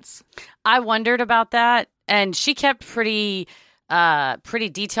clients. I wondered about that, and she kept pretty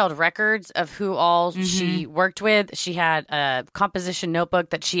detailed records of who all she worked with. She had a composition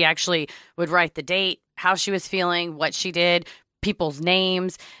notebook that she actually would write the date, how she was feeling, what she did, people's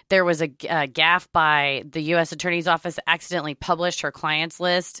names. There was a gaffe by the U.S. Attorney's Office that accidentally published her clients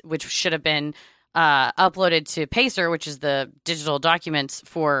list, which should have been uploaded to Pacer, which is the digital documents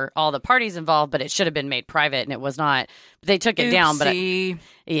for all the parties involved, but it should have been made private, and it was not. They took it down, but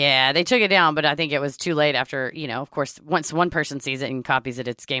they took it down, but I think it was too late after, of course, once one person sees it and copies it,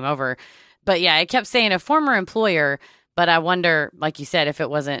 it's game over. But yeah, it kept saying a former employer, but I wonder, like you said, if it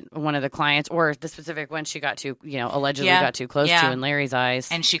wasn't one of the clients or the specific one she got to, allegedly got too close to in Larry's eyes.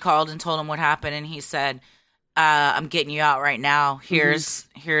 And she called and told him what happened, and he said, I'm getting you out right now. Here's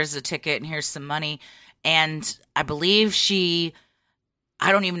a ticket and here's some money. And I believe I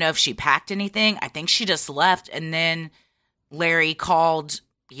don't even know if she packed anything. I think she just left. And then Larry called,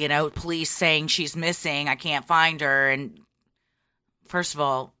 police saying she's missing. I can't find her. And first of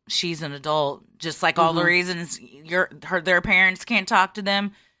all, she's an adult. Just like all the reasons their parents can't talk to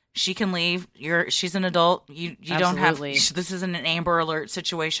them. She can leave. She's an adult. You don't have. This isn't an Amber Alert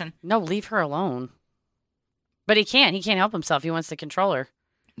situation. No, leave her alone. But he can't. He can't help himself. He wants to control her.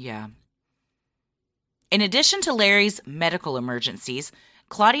 Yeah. In addition to Larry's medical emergencies,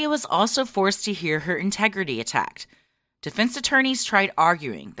 Claudia was also forced to hear her integrity attacked. Defense attorneys tried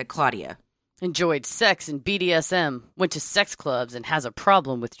arguing that Claudia enjoyed sex and BDSM, went to sex clubs, and has a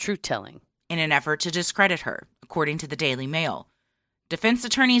problem with truth-telling, in an effort to discredit her, according to the Daily Mail. Defense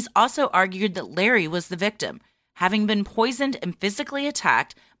attorneys also argued that Larry was the victim, having been poisoned and physically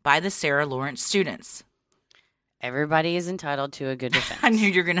attacked by the Sarah Lawrence students. Everybody is entitled to a good defense. I knew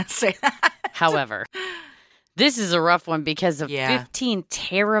you were going to say that. However, this is a rough one because of 15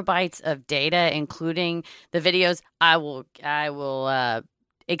 terabytes of data, including the videos. I will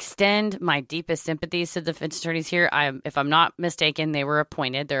extend my deepest sympathies to the defense attorneys here. If I'm not mistaken, they were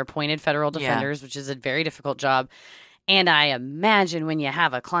appointed. They're appointed federal defenders, which is a very difficult job. And I imagine when you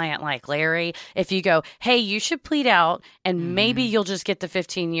have a client like Larry, if you go, hey, you should plead out and maybe you'll just get the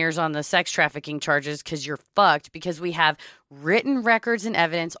 15 years on the sex trafficking charges because you're fucked, because we have written records and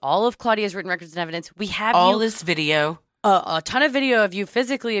evidence, all of Claudia's written records and evidence. We have all this video. A ton of video of you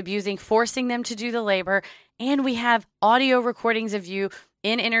physically abusing, forcing them to do the labor. And we have audio recordings of you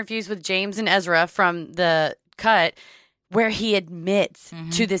in interviews with James and Ezra from the cut, where he admits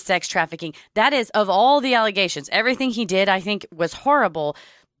to the sex trafficking. That is, of all the allegations, everything he did, I think, was horrible.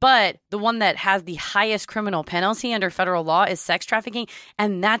 But the one that has the highest criminal penalty under federal law is sex trafficking.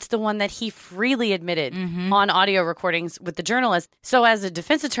 And that's the one that he freely admitted on audio recordings with the journalist. So as a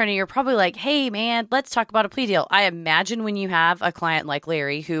defense attorney, you're probably like, hey, man, let's talk about a plea deal. I imagine when you have a client like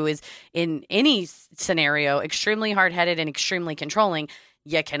Larry, who is in any scenario extremely hard-headed and extremely controlling,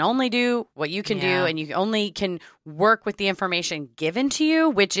 you can only do what you can do, and you only can work with the information given to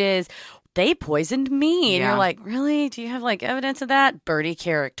you, which is, they poisoned me. And you're like, really? Do you have like evidence of that? Bertie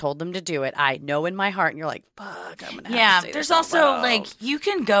Carrick told them to do it. I know in my heart. And you're like, fuck, I'm going to have to say there's this also out loud. like, you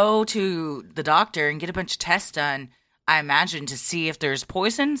can go to the doctor and get a bunch of tests done, I imagine, to see if there's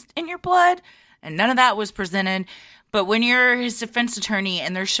poisons in your blood. And none of that was presented. But when you're his defense attorney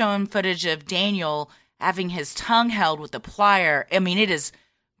and they're showing footage of Daniel having his tongue held with a plier, I mean, it is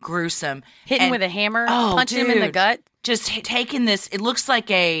gruesome. Hitting with a hammer, punching him in the gut. Just taking this, it looks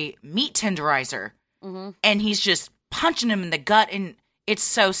like a meat tenderizer, and he's just punching him in the gut, and it's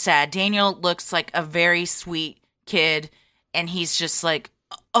so sad. Daniel looks like a very sweet kid, and he's just like,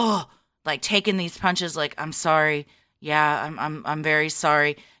 like taking these punches, like, I'm sorry. Yeah, I'm very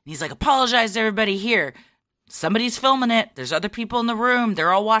sorry. And he's like, apologize to everybody here. Somebody's filming it. There's other people in the room.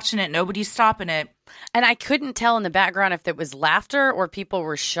 They're all watching it. Nobody's stopping it. And I couldn't tell in the background if it was laughter or people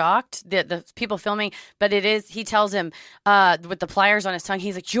were shocked, the people filming. But it is, he tells him with the pliers on his tongue,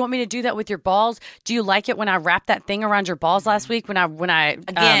 he's like, do you want me to do that with your balls? Do you like it when I wrapped that thing around your balls last week? When I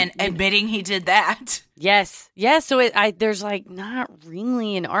Again, admitting he did that. Yes. So there's like not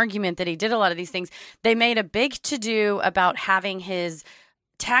really an argument that he did a lot of these things. They made a big to-do about having his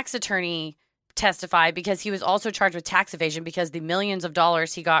tax attorney testify because he was also charged with tax evasion because the millions of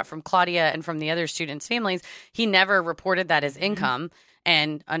dollars he got from Claudia and from the other students' families, he never reported that as income.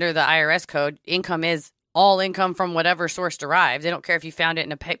 And under the IRS code, income is all income from whatever source derived. They don't care if you found it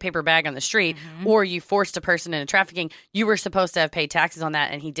in a paper bag on the street or you forced a person into trafficking. You were supposed to have paid taxes on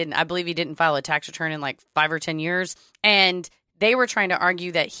that, and he didn't. I believe he didn't file a tax return in like 5 or 10 years. And they were trying to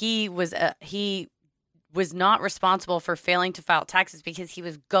argue that he was not responsible for failing to file taxes because he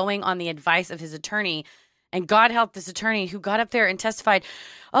was going on the advice of his attorney. And God help this attorney who got up there and testified,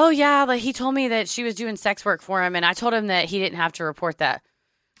 oh, yeah, but he told me that she was doing sex work for him, and I told him that he didn't have to report that.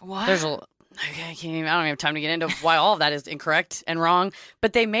 What? I don't even have time to get into why all of that is incorrect and wrong.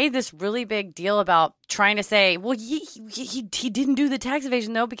 But they made this really big deal about trying to say, well, he didn't do the tax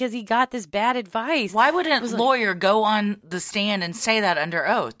evasion, though, because he got this bad advice. Why would a lawyer go on the stand and say that under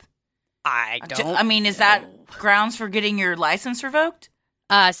oath? Is that grounds for getting your license revoked?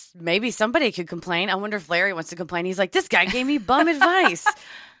 Maybe somebody could complain. I wonder if Larry wants to complain. He's like, this guy gave me bum advice.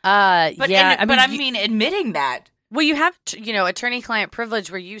 Admitting that. Well, you have, attorney-client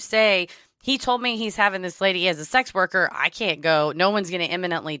privilege where you say, he told me he's having this lady as a sex worker. I can't go. No one's going to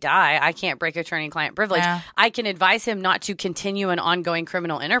imminently die. I can't break attorney-client privilege. Yeah. I can advise him not to continue an ongoing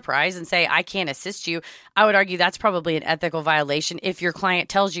criminal enterprise and say, I can't assist you. I would argue that's probably an ethical violation if your client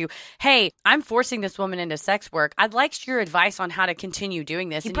tells you, hey, I'm forcing this woman into sex work. I'd like your advice on how to continue doing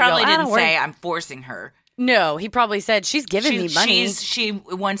this. He probably didn't say, I'm forcing her. No, he probably said, she's giving me money. She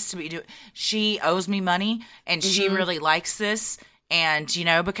wants to be doing, she owes me money, and she really likes this. And,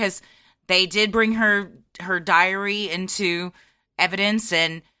 because they did bring her diary into evidence,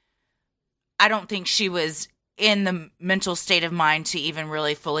 and I don't think she was in the mental state of mind to even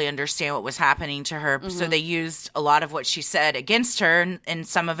really fully understand what was happening to her. So they used a lot of what she said against her, and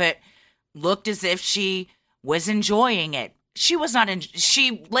some of it looked as if she was enjoying it. she was not in.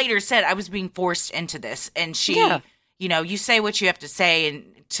 She later said, I was being forced into this. And she, you know, you say what you have to say and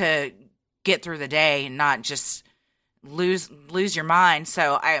to get through the day and not just lose your mind.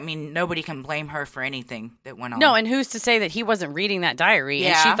 So, I mean, nobody can blame her for anything that went on. No, and who's to say that he wasn't reading that diary? Yeah.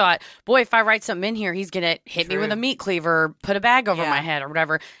 And she thought, boy, if I write something in here, he's going to hit me with a meat cleaver, or put a bag over my head or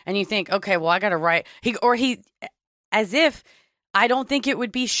whatever. And you think, okay, well, I got to write. As if, I don't think it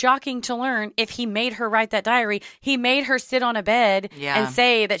would be shocking to learn if he made her write that diary. He made her sit on a bed and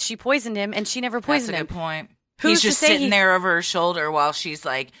say that she poisoned him, and she never poisoned him. That's a good point. Who's He's just to say sitting there over her shoulder while she's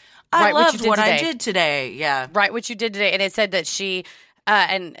like, I loved what I did today. Yeah. Right, what you did today. And it said that she,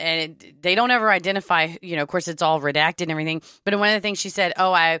 and they don't ever identify, you know, of course it's all redacted and everything. But one of the things she said,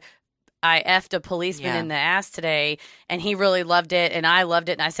 I effed a policeman in the ass today, and he really loved it, and I loved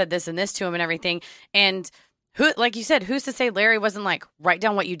it, and I said this and this to him and everything. And who, like you said, who's to say Larry wasn't like, write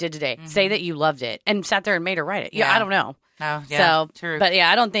down what you did today, say that you loved it, and sat there and made her write it. Yeah, I don't know. Oh, yeah, true. But yeah,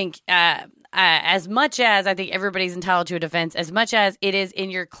 I don't think, as much as I think everybody's entitled to a defense, as much as it is in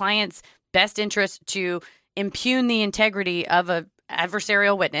your client's best interest to impugn the integrity of a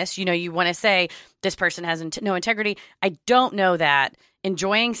adversarial witness, you know, you want to say this person has no integrity. I don't know that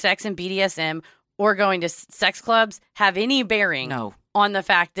enjoying sex and BDSM or going to sex clubs have any bearing on the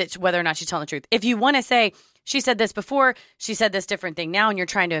fact that whether or not she's telling the truth. If you want to say, she said this before, she said this different thing now, and you're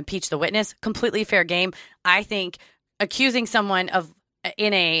trying to impeach the witness, completely fair game. I think accusing someone of,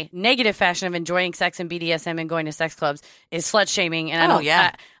 in a negative fashion, of enjoying sex and BDSM and going to sex clubs is slut shaming. And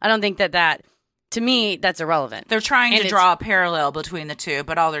I don't think that to me, that's irrelevant. They're trying to draw a parallel between the two,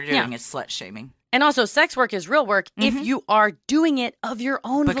 but all they're doing is slut shaming. And also, sex work is real work if you are doing it of your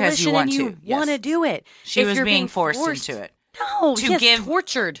own volition and you want to do it. She was being forced into it. No, to give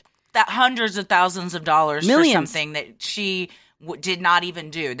tortured that hundreds of thousands of dollars Millions. for something that she did not even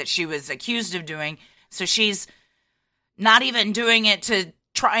do, that she was accused of doing. So she's not even doing it to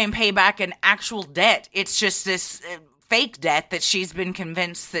try and pay back an actual debt. It's just this fake debt that she's been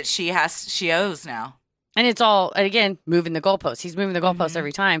convinced that she owes now. And it's all, again, moving the goalposts. He's moving the goalposts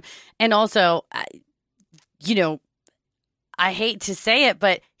every time. And also, you know, I hate to say it,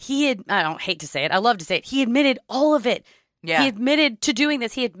 but I don't hate to say it. I love to say it. He admitted all of it. Yeah. He admitted to doing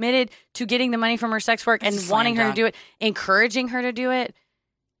this. He admitted to getting the money from her sex work and wanting her to do it, encouraging her to do it,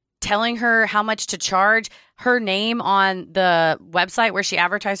 telling her how much to charge. Her name on the website where she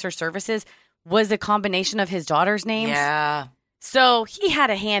advertised her services was a combination of his daughter's names. Yeah. So he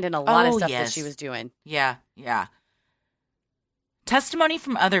had a hand in a lot of stuff that she was doing. Yeah, yeah. Testimony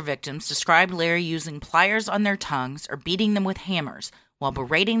from other victims described Larry using pliers on their tongues or beating them with hammers while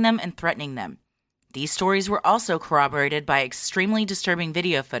berating them and threatening them. These stories were also corroborated by extremely disturbing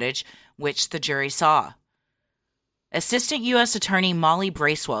video footage, which the jury saw. Assistant U.S. Attorney Molly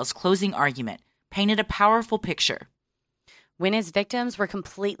Bracewell's closing argument painted a powerful picture. When his victims were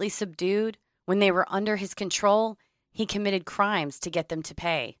completely subdued, when they were under his control, he committed crimes to get them to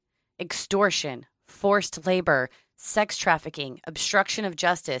pay. Extortion, forced labor, sex trafficking, obstruction of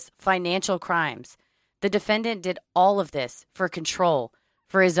justice, financial crimes. The defendant did all of this for control,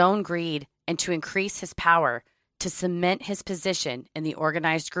 for his own greed, and to increase his power, to cement his position in the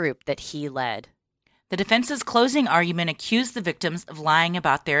organized group that he led. The defense's closing argument accused the victims of lying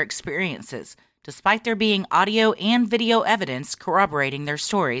about their experiences, despite there being audio and video evidence corroborating their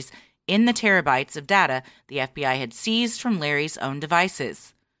stories in the terabytes of data the FBI had seized from Larry's own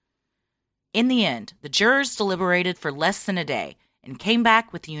devices. In the end, the jurors deliberated for less than a day and came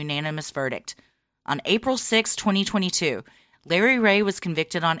back with a unanimous verdict. On April 6, 2022, Larry Ray was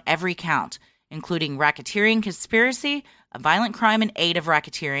convicted on every count, including racketeering conspiracy, a violent crime in aid of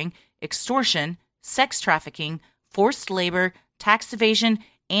racketeering, extortion, sex trafficking, forced labor, tax evasion,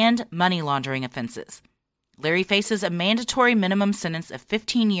 and money laundering offenses. Larry faces a mandatory minimum sentence of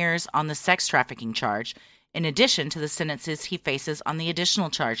 15 years on the sex trafficking charge, in addition to the sentences he faces on the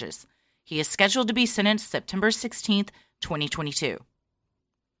additional charges. He is scheduled to be sentenced September 16th, 2022.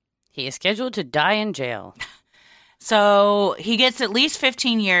 He is scheduled to die in jail. So he gets at least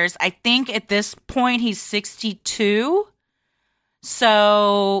 15 years. I think at this point he's 62.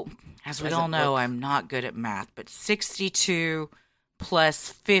 So, as we all know, I'm not good at math, but 62 plus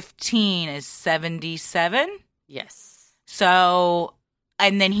 15 is 77. Yes. So,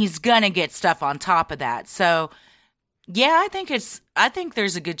 and then he's going to get stuff on top of that. So, yeah, I think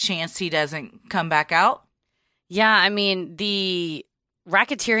there's a good chance he doesn't come back out. Yeah, I mean,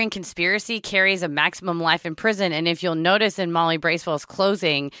 racketeering conspiracy carries a maximum life in prison. And if you'll notice in Molly Bracewell's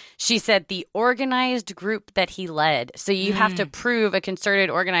closing, she said the organized group that he led. So you have to prove a concerted,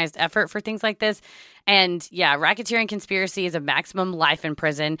 organized effort for things like this. And yeah, racketeering conspiracy is a maximum life in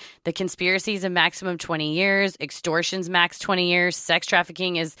prison. The conspiracy is a maximum 20 years. Extortion's max 20 years. Sex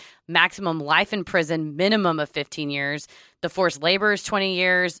trafficking is maximum life in prison, minimum of 15 years. The forced labor is 20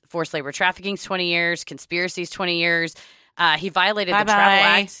 years. Forced labor trafficking is 20 years. Conspiracy is 20 years. He violated the Travel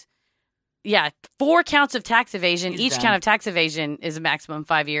Act. Yeah, 4 counts of tax evasion. Each count of tax evasion is a maximum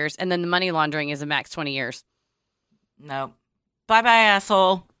 5 years. And then the money laundering is a max 20 years. No. Bye-bye,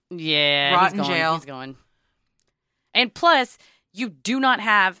 asshole. Yeah, Rot in jail. He's going. And plus, you do not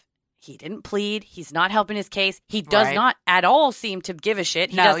have, he didn't plead. He's not helping his case. He does not at all seem to give a shit.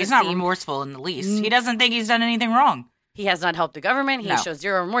 He's not remorseful in the least. He doesn't think he's done anything wrong. He has not helped the government. He shows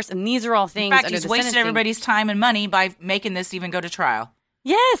zero remorse. And these are all things. In fact, he's wasted everybody's time and money by making this even go to trial.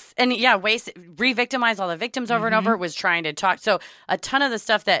 Yes. And yeah, re-victimize all the victims over and over, was trying to talk. So a ton of the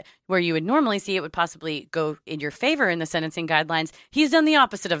stuff that where you would normally see it would possibly go in your favor in the sentencing guidelines, he's done the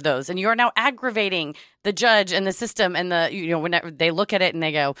opposite of those. And you are now aggravating the judge and the system and whenever they look at it and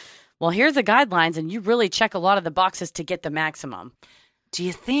they go, well, here's the guidelines and you really check a lot of the boxes to get the maximum. Do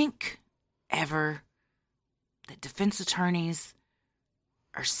you think ever that defense attorneys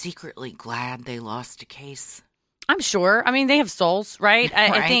are secretly glad they lost a case? I'm sure. I mean, they have souls, right?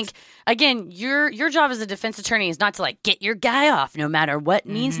 I think, again, your job as a defense attorney is not to like get your guy off no matter what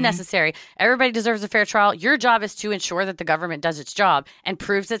means necessary. Everybody deserves a fair trial. Your job is to ensure that the government does its job and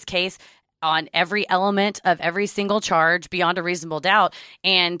proves its case on every element of every single charge beyond a reasonable doubt.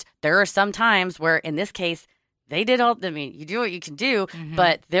 And there are some times where, in this case, they did all, I mean, you do what you can do,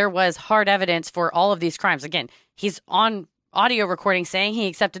 but there was hard evidence for all of these crimes. Again, he's on audio recording saying he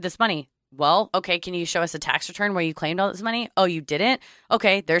accepted this money. Well, okay, can you show us a tax return where you claimed all this money? Oh, you didn't?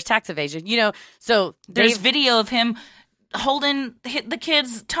 Okay, there's tax evasion. So there's video of him hit the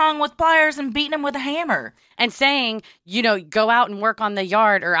kid's tongue with pliers and beating him with a hammer. And saying, go out and work on the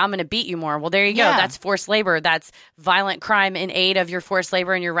yard or I'm going to beat you more. Well, there you go. That's forced labor. That's violent crime in aid of your forced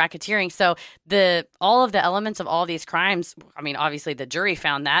labor and your racketeering. So all of the elements of all these crimes, I mean, obviously the jury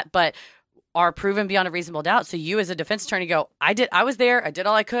found that, but are proven beyond a reasonable doubt. So you as a defense attorney go, I was there. I did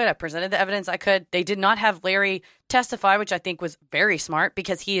all I could. I presented the evidence I could. They did not have Larry testify, which I think was very smart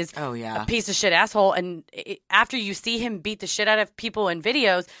because he is a piece of shit asshole. And after you see him beat the shit out of people in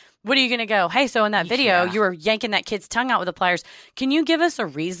videos, what are you going to go? Hey, so in that video, you were yanking that kid's tongue out with the pliers. Can you give us a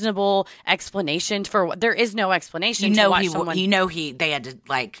reasonable explanation for what? There is no explanation. They had to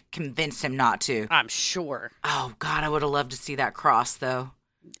like convince him not to. I'm sure. Oh God, I would have loved to see that cross though.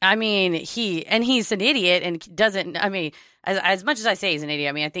 I mean, he's an idiot and doesn't, I mean, as much as I say he's an idiot,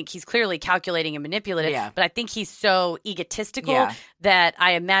 I mean, I think he's clearly calculating and manipulative, but I think he's so egotistical that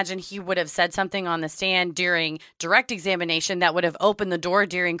I imagine he would have said something on the stand during direct examination that would have opened the door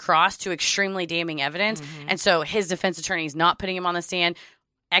during cross to extremely damning evidence. And so his defense attorney is not putting him on the stand.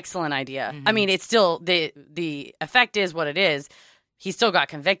 Excellent idea. I mean, it's still, the effect is what it is. He still got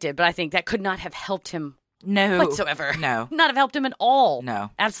convicted, but I think that could not have helped him whatsoever. No. Not have helped him at all.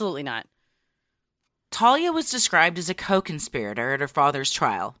 No. Absolutely not. Talia was described as a co-conspirator at her father's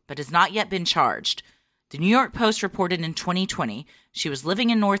trial, but has not yet been charged. The New York Post reported in 2020 she was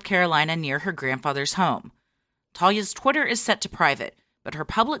living in North Carolina near her grandfather's home. Talia's Twitter is set to private, but her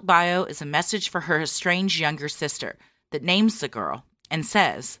public bio is a message for her estranged younger sister that names the girl and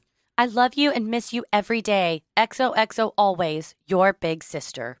says, I love you and miss you every day. XOXO always, your big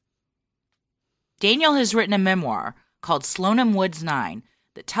sister. Daniel has written a memoir called Slonim Woods 9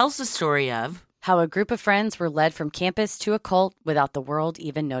 that tells the story of how a group of friends were led from campus to a cult without the world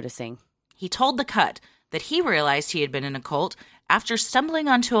even noticing. He told The Cut that he realized he had been in a cult after stumbling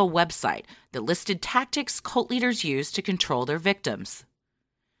onto a website that listed tactics cult leaders use to control their victims.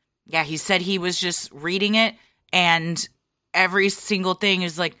 Yeah, he said he was just reading it and every single thing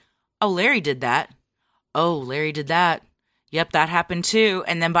is like, oh, Larry did that. Oh, Larry did that. Yep, that happened too.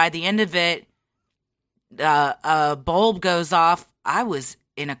 And then by the end of it, a bulb goes off. I was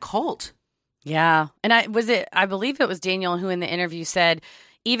in a cult. Yeah. And I believe it was Daniel who in the interview said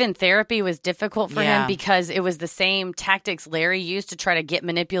even therapy was difficult for him because it was the same tactics Larry used to try to get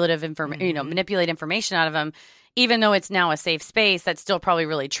manipulate information out of him. Even though it's now a safe space, that's still probably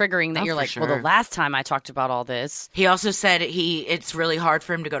really triggering that you're like, well, the last time I talked about all this. He also said it's really hard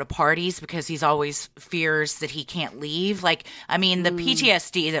for him to go to parties because he's always fears that he can't leave. Like, I mean, the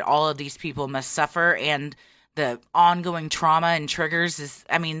PTSD that all of these people must suffer and the ongoing trauma and triggers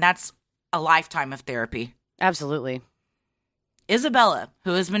that's a lifetime of therapy. Absolutely. Isabella,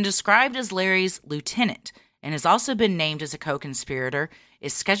 who has been described as Larry's lieutenant, and has also been named as a co-conspirator,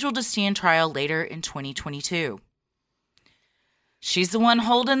 is scheduled to stand trial later in 2022. She's the one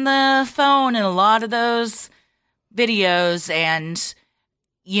holding the phone in a lot of those videos, and,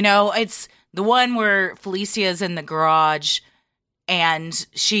 you know, it's the one where Felicia's in the garage, and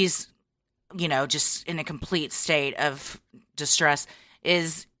she's, you know, just in a complete state of distress,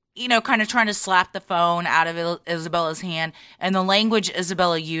 is, you know, kind of trying to slap the phone out of Isabella's hand. And the language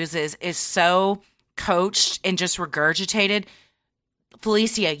Isabella uses is so coached and just regurgitated.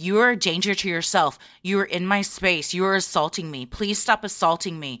 Felicia, you are a danger to yourself. You are in my space. You are assaulting me. Please stop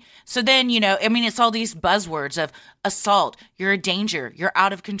assaulting me. So then, you know, I mean, it's all these buzzwords of assault. You're a danger. You're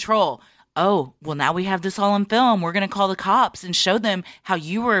out of control. Oh, well, now we have this all on film. We're going to call the cops and show them how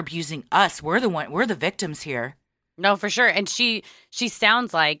you were abusing us. We're the victims here. No, for sure. And she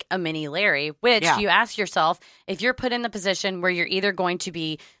sounds like a mini Larry, which you ask yourself, if you're put in the position where you're either going to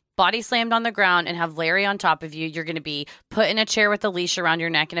be body slammed on the ground and have Larry on top of you, you're going to be put in a chair with a leash around your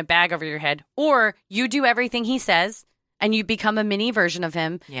neck and a bag over your head, or you do everything he says and you become a mini version of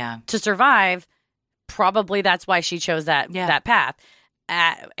him to survive. Probably that's why she chose that path.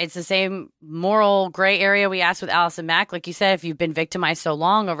 It's the same moral gray area we asked with Allison Mack. Like you said, if you've been victimized so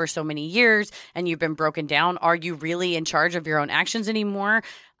long over so many years and you've been broken down, are you really in charge of your own actions anymore?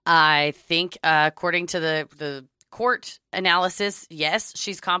 I think according to the court analysis, yes,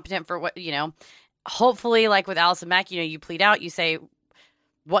 she's competent for what, you know, hopefully like with Allison Mack, you know, you plead out, you say,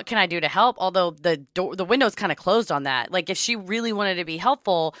 what can I do to help? Although the window's kind of closed on that. Like if she really wanted to be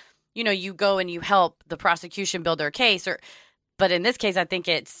helpful, you know, you go and you help the prosecution build their case. But in this case, I think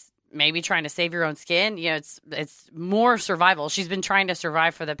it's maybe trying to save your own skin. You know, it's more survival. She's been trying to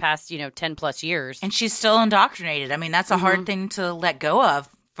survive for the past, 10 plus years. And she's still indoctrinated. I mean, that's a hard thing to let go of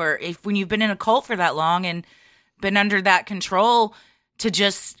when you've been in a cult for that long and been under that control, to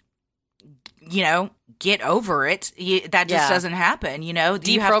just, get over it. That just doesn't happen,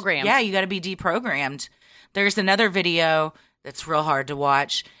 Deprogrammed. You got to be deprogrammed. There's another video that's real hard to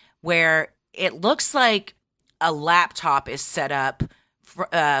watch where it looks like a laptop is set up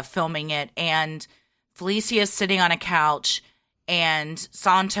filming it, and Felicia is sitting on a couch, and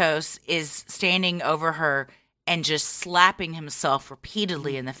Santos is standing over her and just slapping himself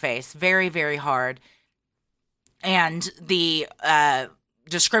repeatedly in the face, very, very hard. And the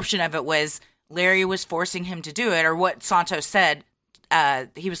description of it was Larry was forcing him to do it, or what Santos said,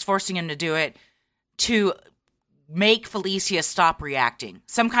 he was forcing him to do it to make Felicia stop reacting.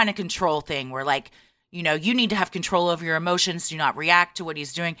 Some kind of control thing where, like, you need to have control over your emotions. Do not react to what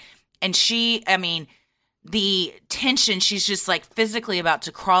he's doing. And the tension, she's just like physically about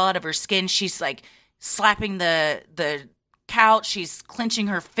to crawl out of her skin. She's like slapping the couch. She's clenching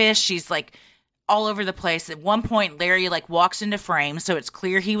her fist. She's like all over the place. At one point, Larry like walks into frame, so it's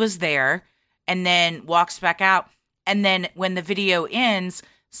clear he was there, and then walks back out. And then when the video ends,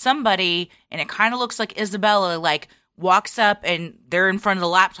 somebody, and it kind of looks like Isabella, like walks up and they're in front of the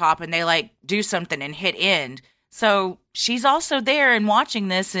laptop and they like do something and hit end. So she's also there and watching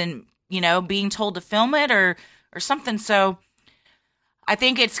this and, being told to film it or something. So I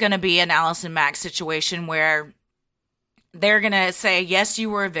think it's going to be an Allison Mack situation where they're going to say, yes, you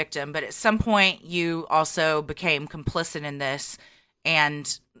were a victim, but at some point you also became complicit in this.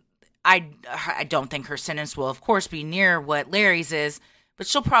 And I don't think her sentence will, of course, be near what Larry's is, but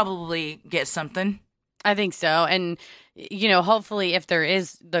she'll probably get something. I think so. And, hopefully if there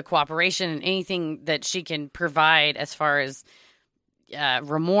is the cooperation and anything that she can provide as far as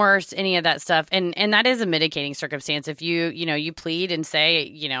remorse, any of that stuff. And that is a mitigating circumstance. If you plead and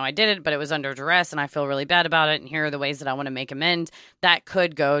say, I did it, but it was under duress and I feel really bad about it. And here are the ways that I want to make amends. That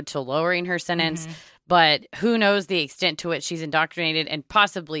could go to lowering her sentence. Mm-hmm. But who knows the extent to which she's indoctrinated and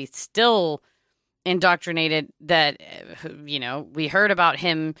possibly still indoctrinated that, we heard about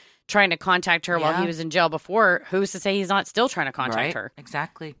him trying to contact her while he was in jail before. Who's to say he's not still trying to contact her?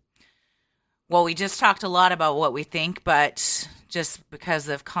 Exactly. Well, we just talked a lot about what we think, but just because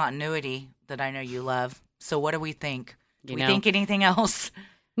of continuity that I know you love. So what do we think? Do we think anything else?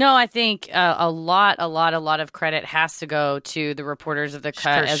 No, I think a lot of credit has to go to the reporters of The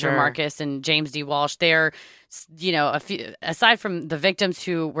Cut, Ezra Marcus and James D. Walsh. They're, aside from the victims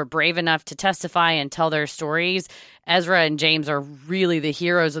who were brave enough to testify and tell their stories, Ezra and James are really the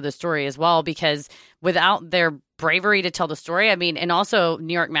heroes of the story as well, because without their bravery to tell the story, and also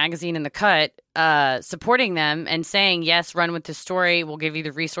New York Magazine and The Cut supporting them and saying, yes, run with the story, we'll give you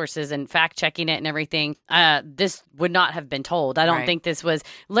the resources and fact checking it and everything, this would not have been told. I don't think this was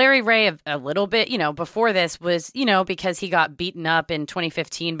Larry Ray a little bit, before this was, because he got beaten up in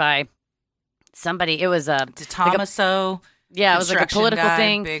 2015 by somebody. It was Tommaso. It was like a political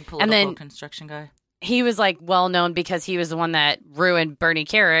thing. Big political construction guy. he was like well known because he was the one that ruined Bernie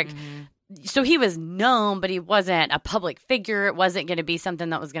Carrick. So he was known, but he wasn't a public figure. It wasn't going to be something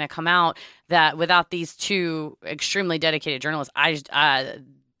that was going to come out that without these two extremely dedicated journalists,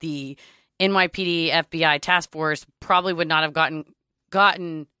 the NYPD FBI task force probably would not have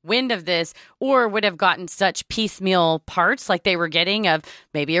gotten wind of this, or would have gotten such piecemeal parts like they were getting of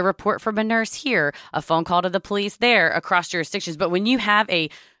maybe a report from a nurse here, a phone call to the police there, across jurisdictions. But when you have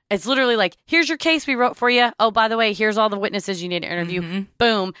it's literally like, here's your case we wrote for you. Oh, by the way, here's all the witnesses you need to interview.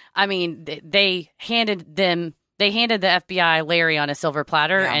 Boom. I mean, they handed the FBI Larry on a silver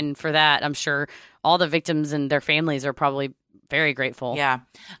platter. Yeah. And for that, I'm sure all the victims and their families are probably very grateful. Yeah,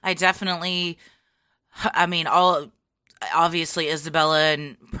 obviously Isabella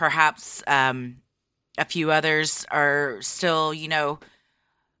and perhaps a few others are still,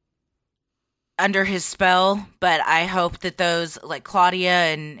 under his spell, but I hope that those like Claudia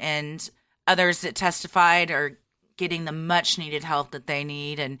and others that testified are getting the much needed help that they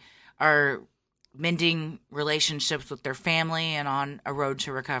need and are mending relationships with their family and on a road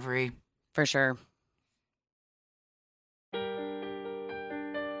to recovery. For sure.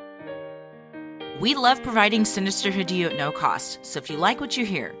 We love providing Sinisterhood to you at no cost, so if you like what you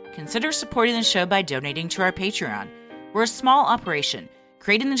hear, consider supporting the show by donating to our Patreon. We're a small operation,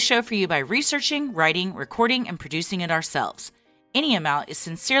 creating the show for you by researching, writing, recording, and producing it ourselves. Any amount is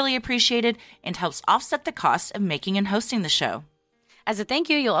sincerely appreciated and helps offset the cost of making and hosting the show. As a thank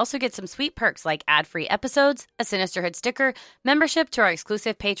you, you'll also get some sweet perks like ad-free episodes, a Sinisterhood sticker, membership to our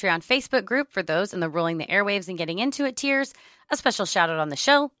exclusive Patreon Facebook group for those in the Rolling the Airwaves and Getting Into It tiers, a special shout-out on the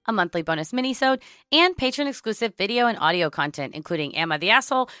show, a monthly bonus mini-sode, and patron-exclusive video and audio content, including Am I the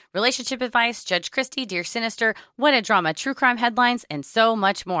Asshole, Relationship Advice, Judge Christie, Dear Sinister, What a Drama, True Crime Headlines, and so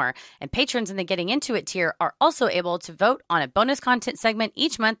much more. And patrons in the Getting Into It tier are also able to vote on a bonus content segment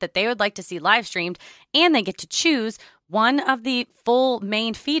each month that they would like to see live-streamed, and they get to choose one of the full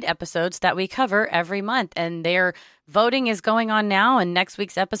main feed episodes that we cover every month. And their voting is going on now, and next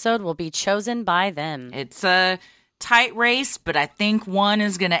week's episode will be chosen by them. It's a tight race, but I think one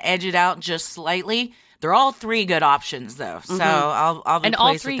is going to edge it out just slightly. They're all three good options, though, so I'll be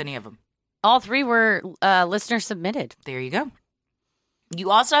pleased with any of them. All three were listener submitted. There you go.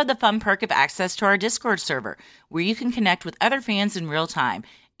 You also have the fun perk of access to our Discord server, where you can connect with other fans in real time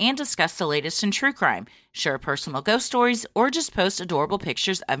and discuss the latest in true crime, share personal ghost stories, or just post adorable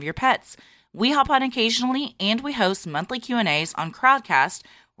pictures of your pets. We hop on occasionally, and we host monthly Q&As on Crowdcast,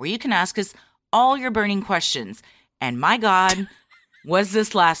 where you can ask us all your burning questions. And my God, was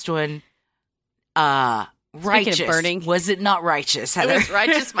this last one righteous? Speaking of burning. Was it not righteous, Heather? It was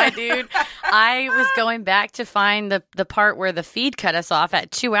righteous, my dude. I was going back to find the part where the feed cut us off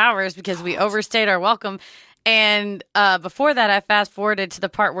at 2 hours because we overstayed our welcome. And before that, I fast forwarded to the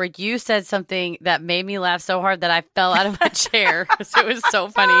part where you said something that made me laugh so hard that I fell out of my chair. So it was so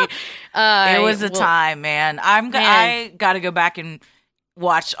funny. It was a time, man. I got to go back and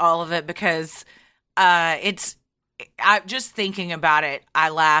watch all of it because I'm just thinking about it. I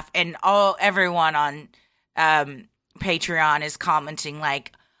laugh, and everyone on Patreon is commenting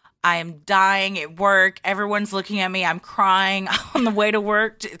like, I am dying at work. Everyone's looking at me. I'm crying on the way to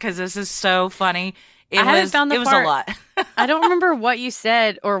work because this is so funny. It was a lot. I don't remember what you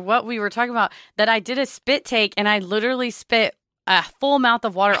said or what we were talking about, that I did a spit take and I literally spit a full mouth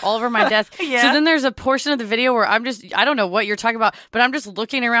of water all over my desk. Yeah. So then there's a portion of the video where I don't know what you're talking about, but I'm just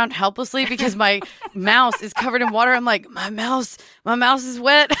looking around helplessly because my mouse is covered in water. I'm like, my mouse is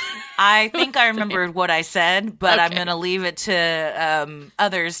wet. I think I remembered what I said, but Okay. I'm going to leave it to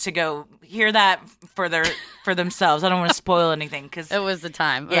others to go hear that for themselves. I don't want to spoil anything because It was the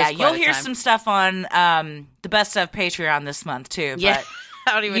time. It yeah, was quite you'll a hear time. some stuff on the Best of Patreon this month too. Yeah.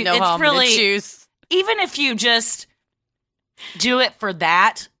 But I don't even know it's how I'm going really- to choose. even if you just do it for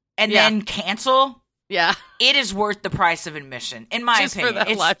that and Yeah. then cancel, Yeah. it is worth the price of admission, in my Just for opinion.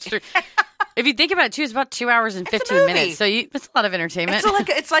 that live stream. If you think about it too, it's about 2 hours and It's a 15 movie. minutes. So it's a lot of entertainment.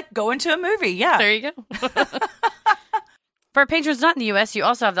 It's like going to a movie. Yeah. There you go. For our patrons not in the U.S., you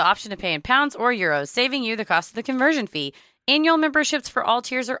also have the option to pay in pounds or euros, saving you the cost of the conversion fee. Annual memberships for all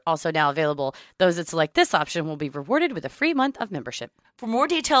tiers are also now available. Those that select this option will be rewarded with a free month of membership. For more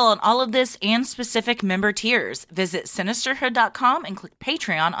detail on all of this and specific member tiers, visit sinisterhood.com and click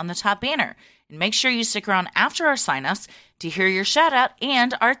Patreon on the top banner. And make sure you stick around after our sign-ups to hear your shout-out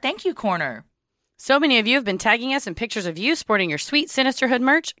and our thank you corner. So many of you have been tagging us in pictures of you sporting your sweet Sinisterhood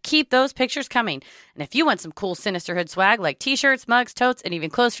merch. Keep those pictures coming. And if you want some cool Sinisterhood swag like t-shirts, mugs, totes, and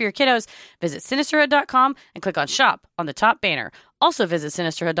even clothes for your kiddos, visit sinisterhood.com and click on shop on the top banner. Also visit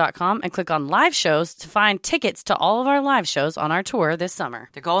sinisterhood.com and click on live shows to find tickets to all of our live shows on our tour this summer.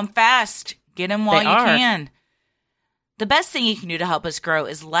 They're going fast. Get them while They you are. can. The best thing you can do to help us grow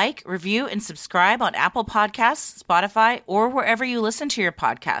is like, review, and subscribe on Apple Podcasts, Spotify, or wherever you listen to your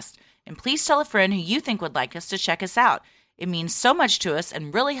podcast. And please tell a friend who you think would like us to check us out. It means so much to us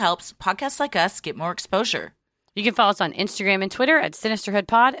and really helps podcasts like us get more exposure. You can follow us on Instagram and Twitter at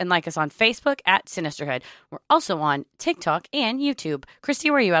SinisterhoodPod and like us on Facebook at Sinisterhood. We're also on TikTok and YouTube.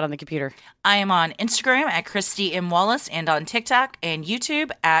 Christy, where are you at on the computer? I am on Instagram at Christy M. Wallace and on TikTok and YouTube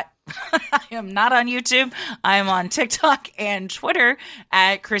at I am not on YouTube. I am on TikTok and Twitter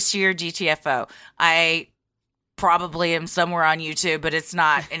at Christy or GTFO. I probably am somewhere on YouTube, but it's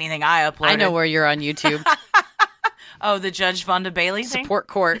not anything I uploaded. I know where you're on YouTube. Oh, the Judge Vonda Bailey thing? Support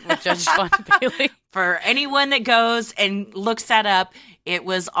Court with Judge Vonda Bailey. For anyone that goes and looks that up, it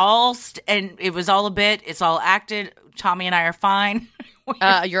was all a bit. It's all acted. Tommy and I are fine.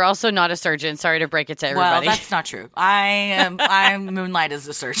 You're also not a surgeon. Sorry to break it to everybody. Well, that's not true. I moonlight as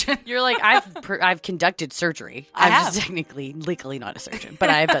a surgeon. You're like, I've conducted surgery. I'm just technically, legally not a surgeon, but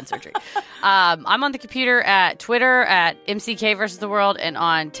I have done surgery. I'm on the computer at Twitter at MCK versus the world and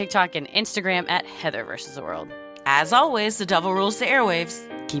on TikTok and Instagram at Heather versus the world. As always, the devil rules the airwaves.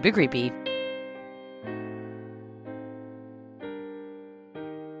 Keep it creepy.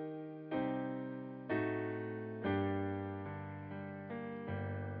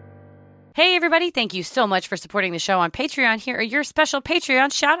 Hey, everybody. Thank you so much for supporting the show on Patreon. Here are your special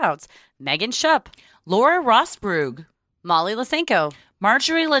Patreon shout-outs. Megan Shupp, Laura Rossbrug, Molly Lysenko,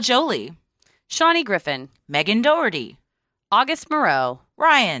 Marjorie LaJolie, Shawnee Griffin, Megan Doherty, August Moreau,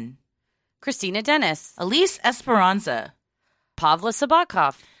 Ryan, Christina Dennis, Elise Esperanza, Pavla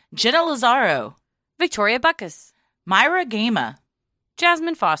Sabakov, Jenna Lazaro, Victoria Buckus, Myra Gama,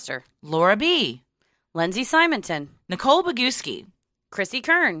 Jasmine Foster, Laura B., Lindsay Simonton, Nicole Boguski, Chrissy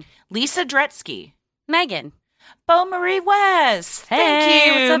Kern, Lisa Dretsky, Megan, Bo Marie West. Hey, Thank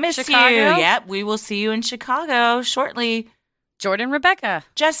you. what's up, Miss Chicago? you. Yep, we will see you in Chicago shortly. Jordan Rebecca,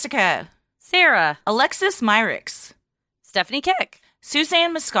 Jessica, Sarah, Alexis Myrix, Stephanie Keck,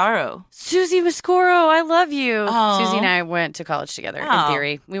 Suzanne Mascaro. Susie Mascoro, I love you. Oh. Susie and I went to college together, in Oh.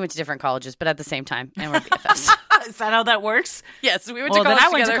 theory. We went to different colleges, but at the same time, and we're BFFs. Is that how that works? Yes, we went Well, to then college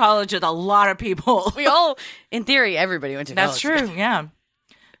I went together. to college with a lot of people. We all, in theory, everybody went to That's college. true, yeah.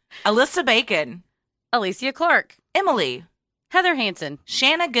 Alyssa Bacon, Alicia Clark, Emily, Heather Hansen,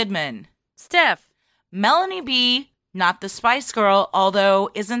 Shanna Goodman, Steph, Melanie B., not the Spice Girl,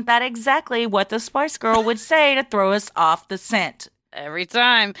 although isn't that exactly what the Spice Girl would say to throw us off the scent? every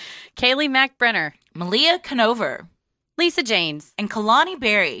time, Kaylee Mack Brenner, Malia Conover, Lisa Janes, and Kalani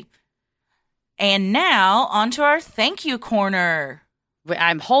Berry. And now, on to our thank you corner.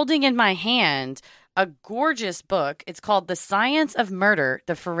 I'm holding in my hand a gorgeous book. It's called The Science of Murder,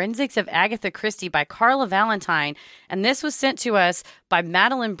 The Forensics of Agatha Christie by Carla Valentine. And this was sent to us by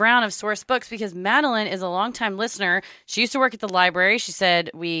Madeline Brown of Source Books because Madeline is a longtime listener. She used to work at the library. She said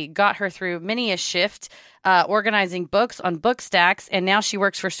we got her through many a shift organizing books on book stacks. And now she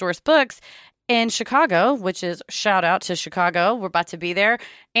works for Source Books in Chicago, which is shout out to Chicago. We're about to be there.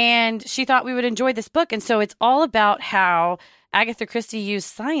 And she thought we would enjoy this book. And so it's all about how Agatha Christie used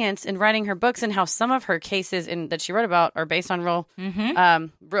science in writing her books and how some of her cases that she wrote about are based on real,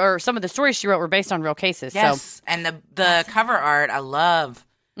 or some of the stories she wrote were based on real cases. Yes, So, and the cover art I love.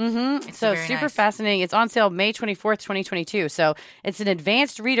 It's so very super nice. fascinating. It's on sale May 24th, 2022. So it's an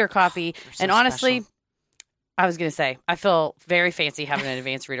advanced reader copy. so And honestly, special. I was going to say, I feel very fancy having an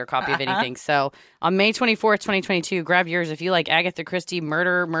advanced reader copy of anything. So on May 24th, 2022, grab yours if you like Agatha Christie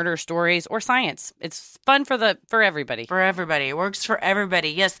murder stories, or science. It's fun for everybody. For everybody. It works for everybody.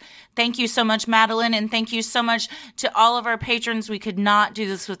 Yes. Thank you so much, Madeline. And thank you so much to all of our patrons. We could not do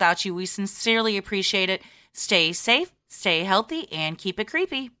this without you. We sincerely appreciate it. Stay safe, stay healthy, and keep it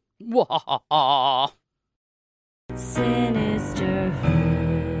creepy. Wah. Sinister.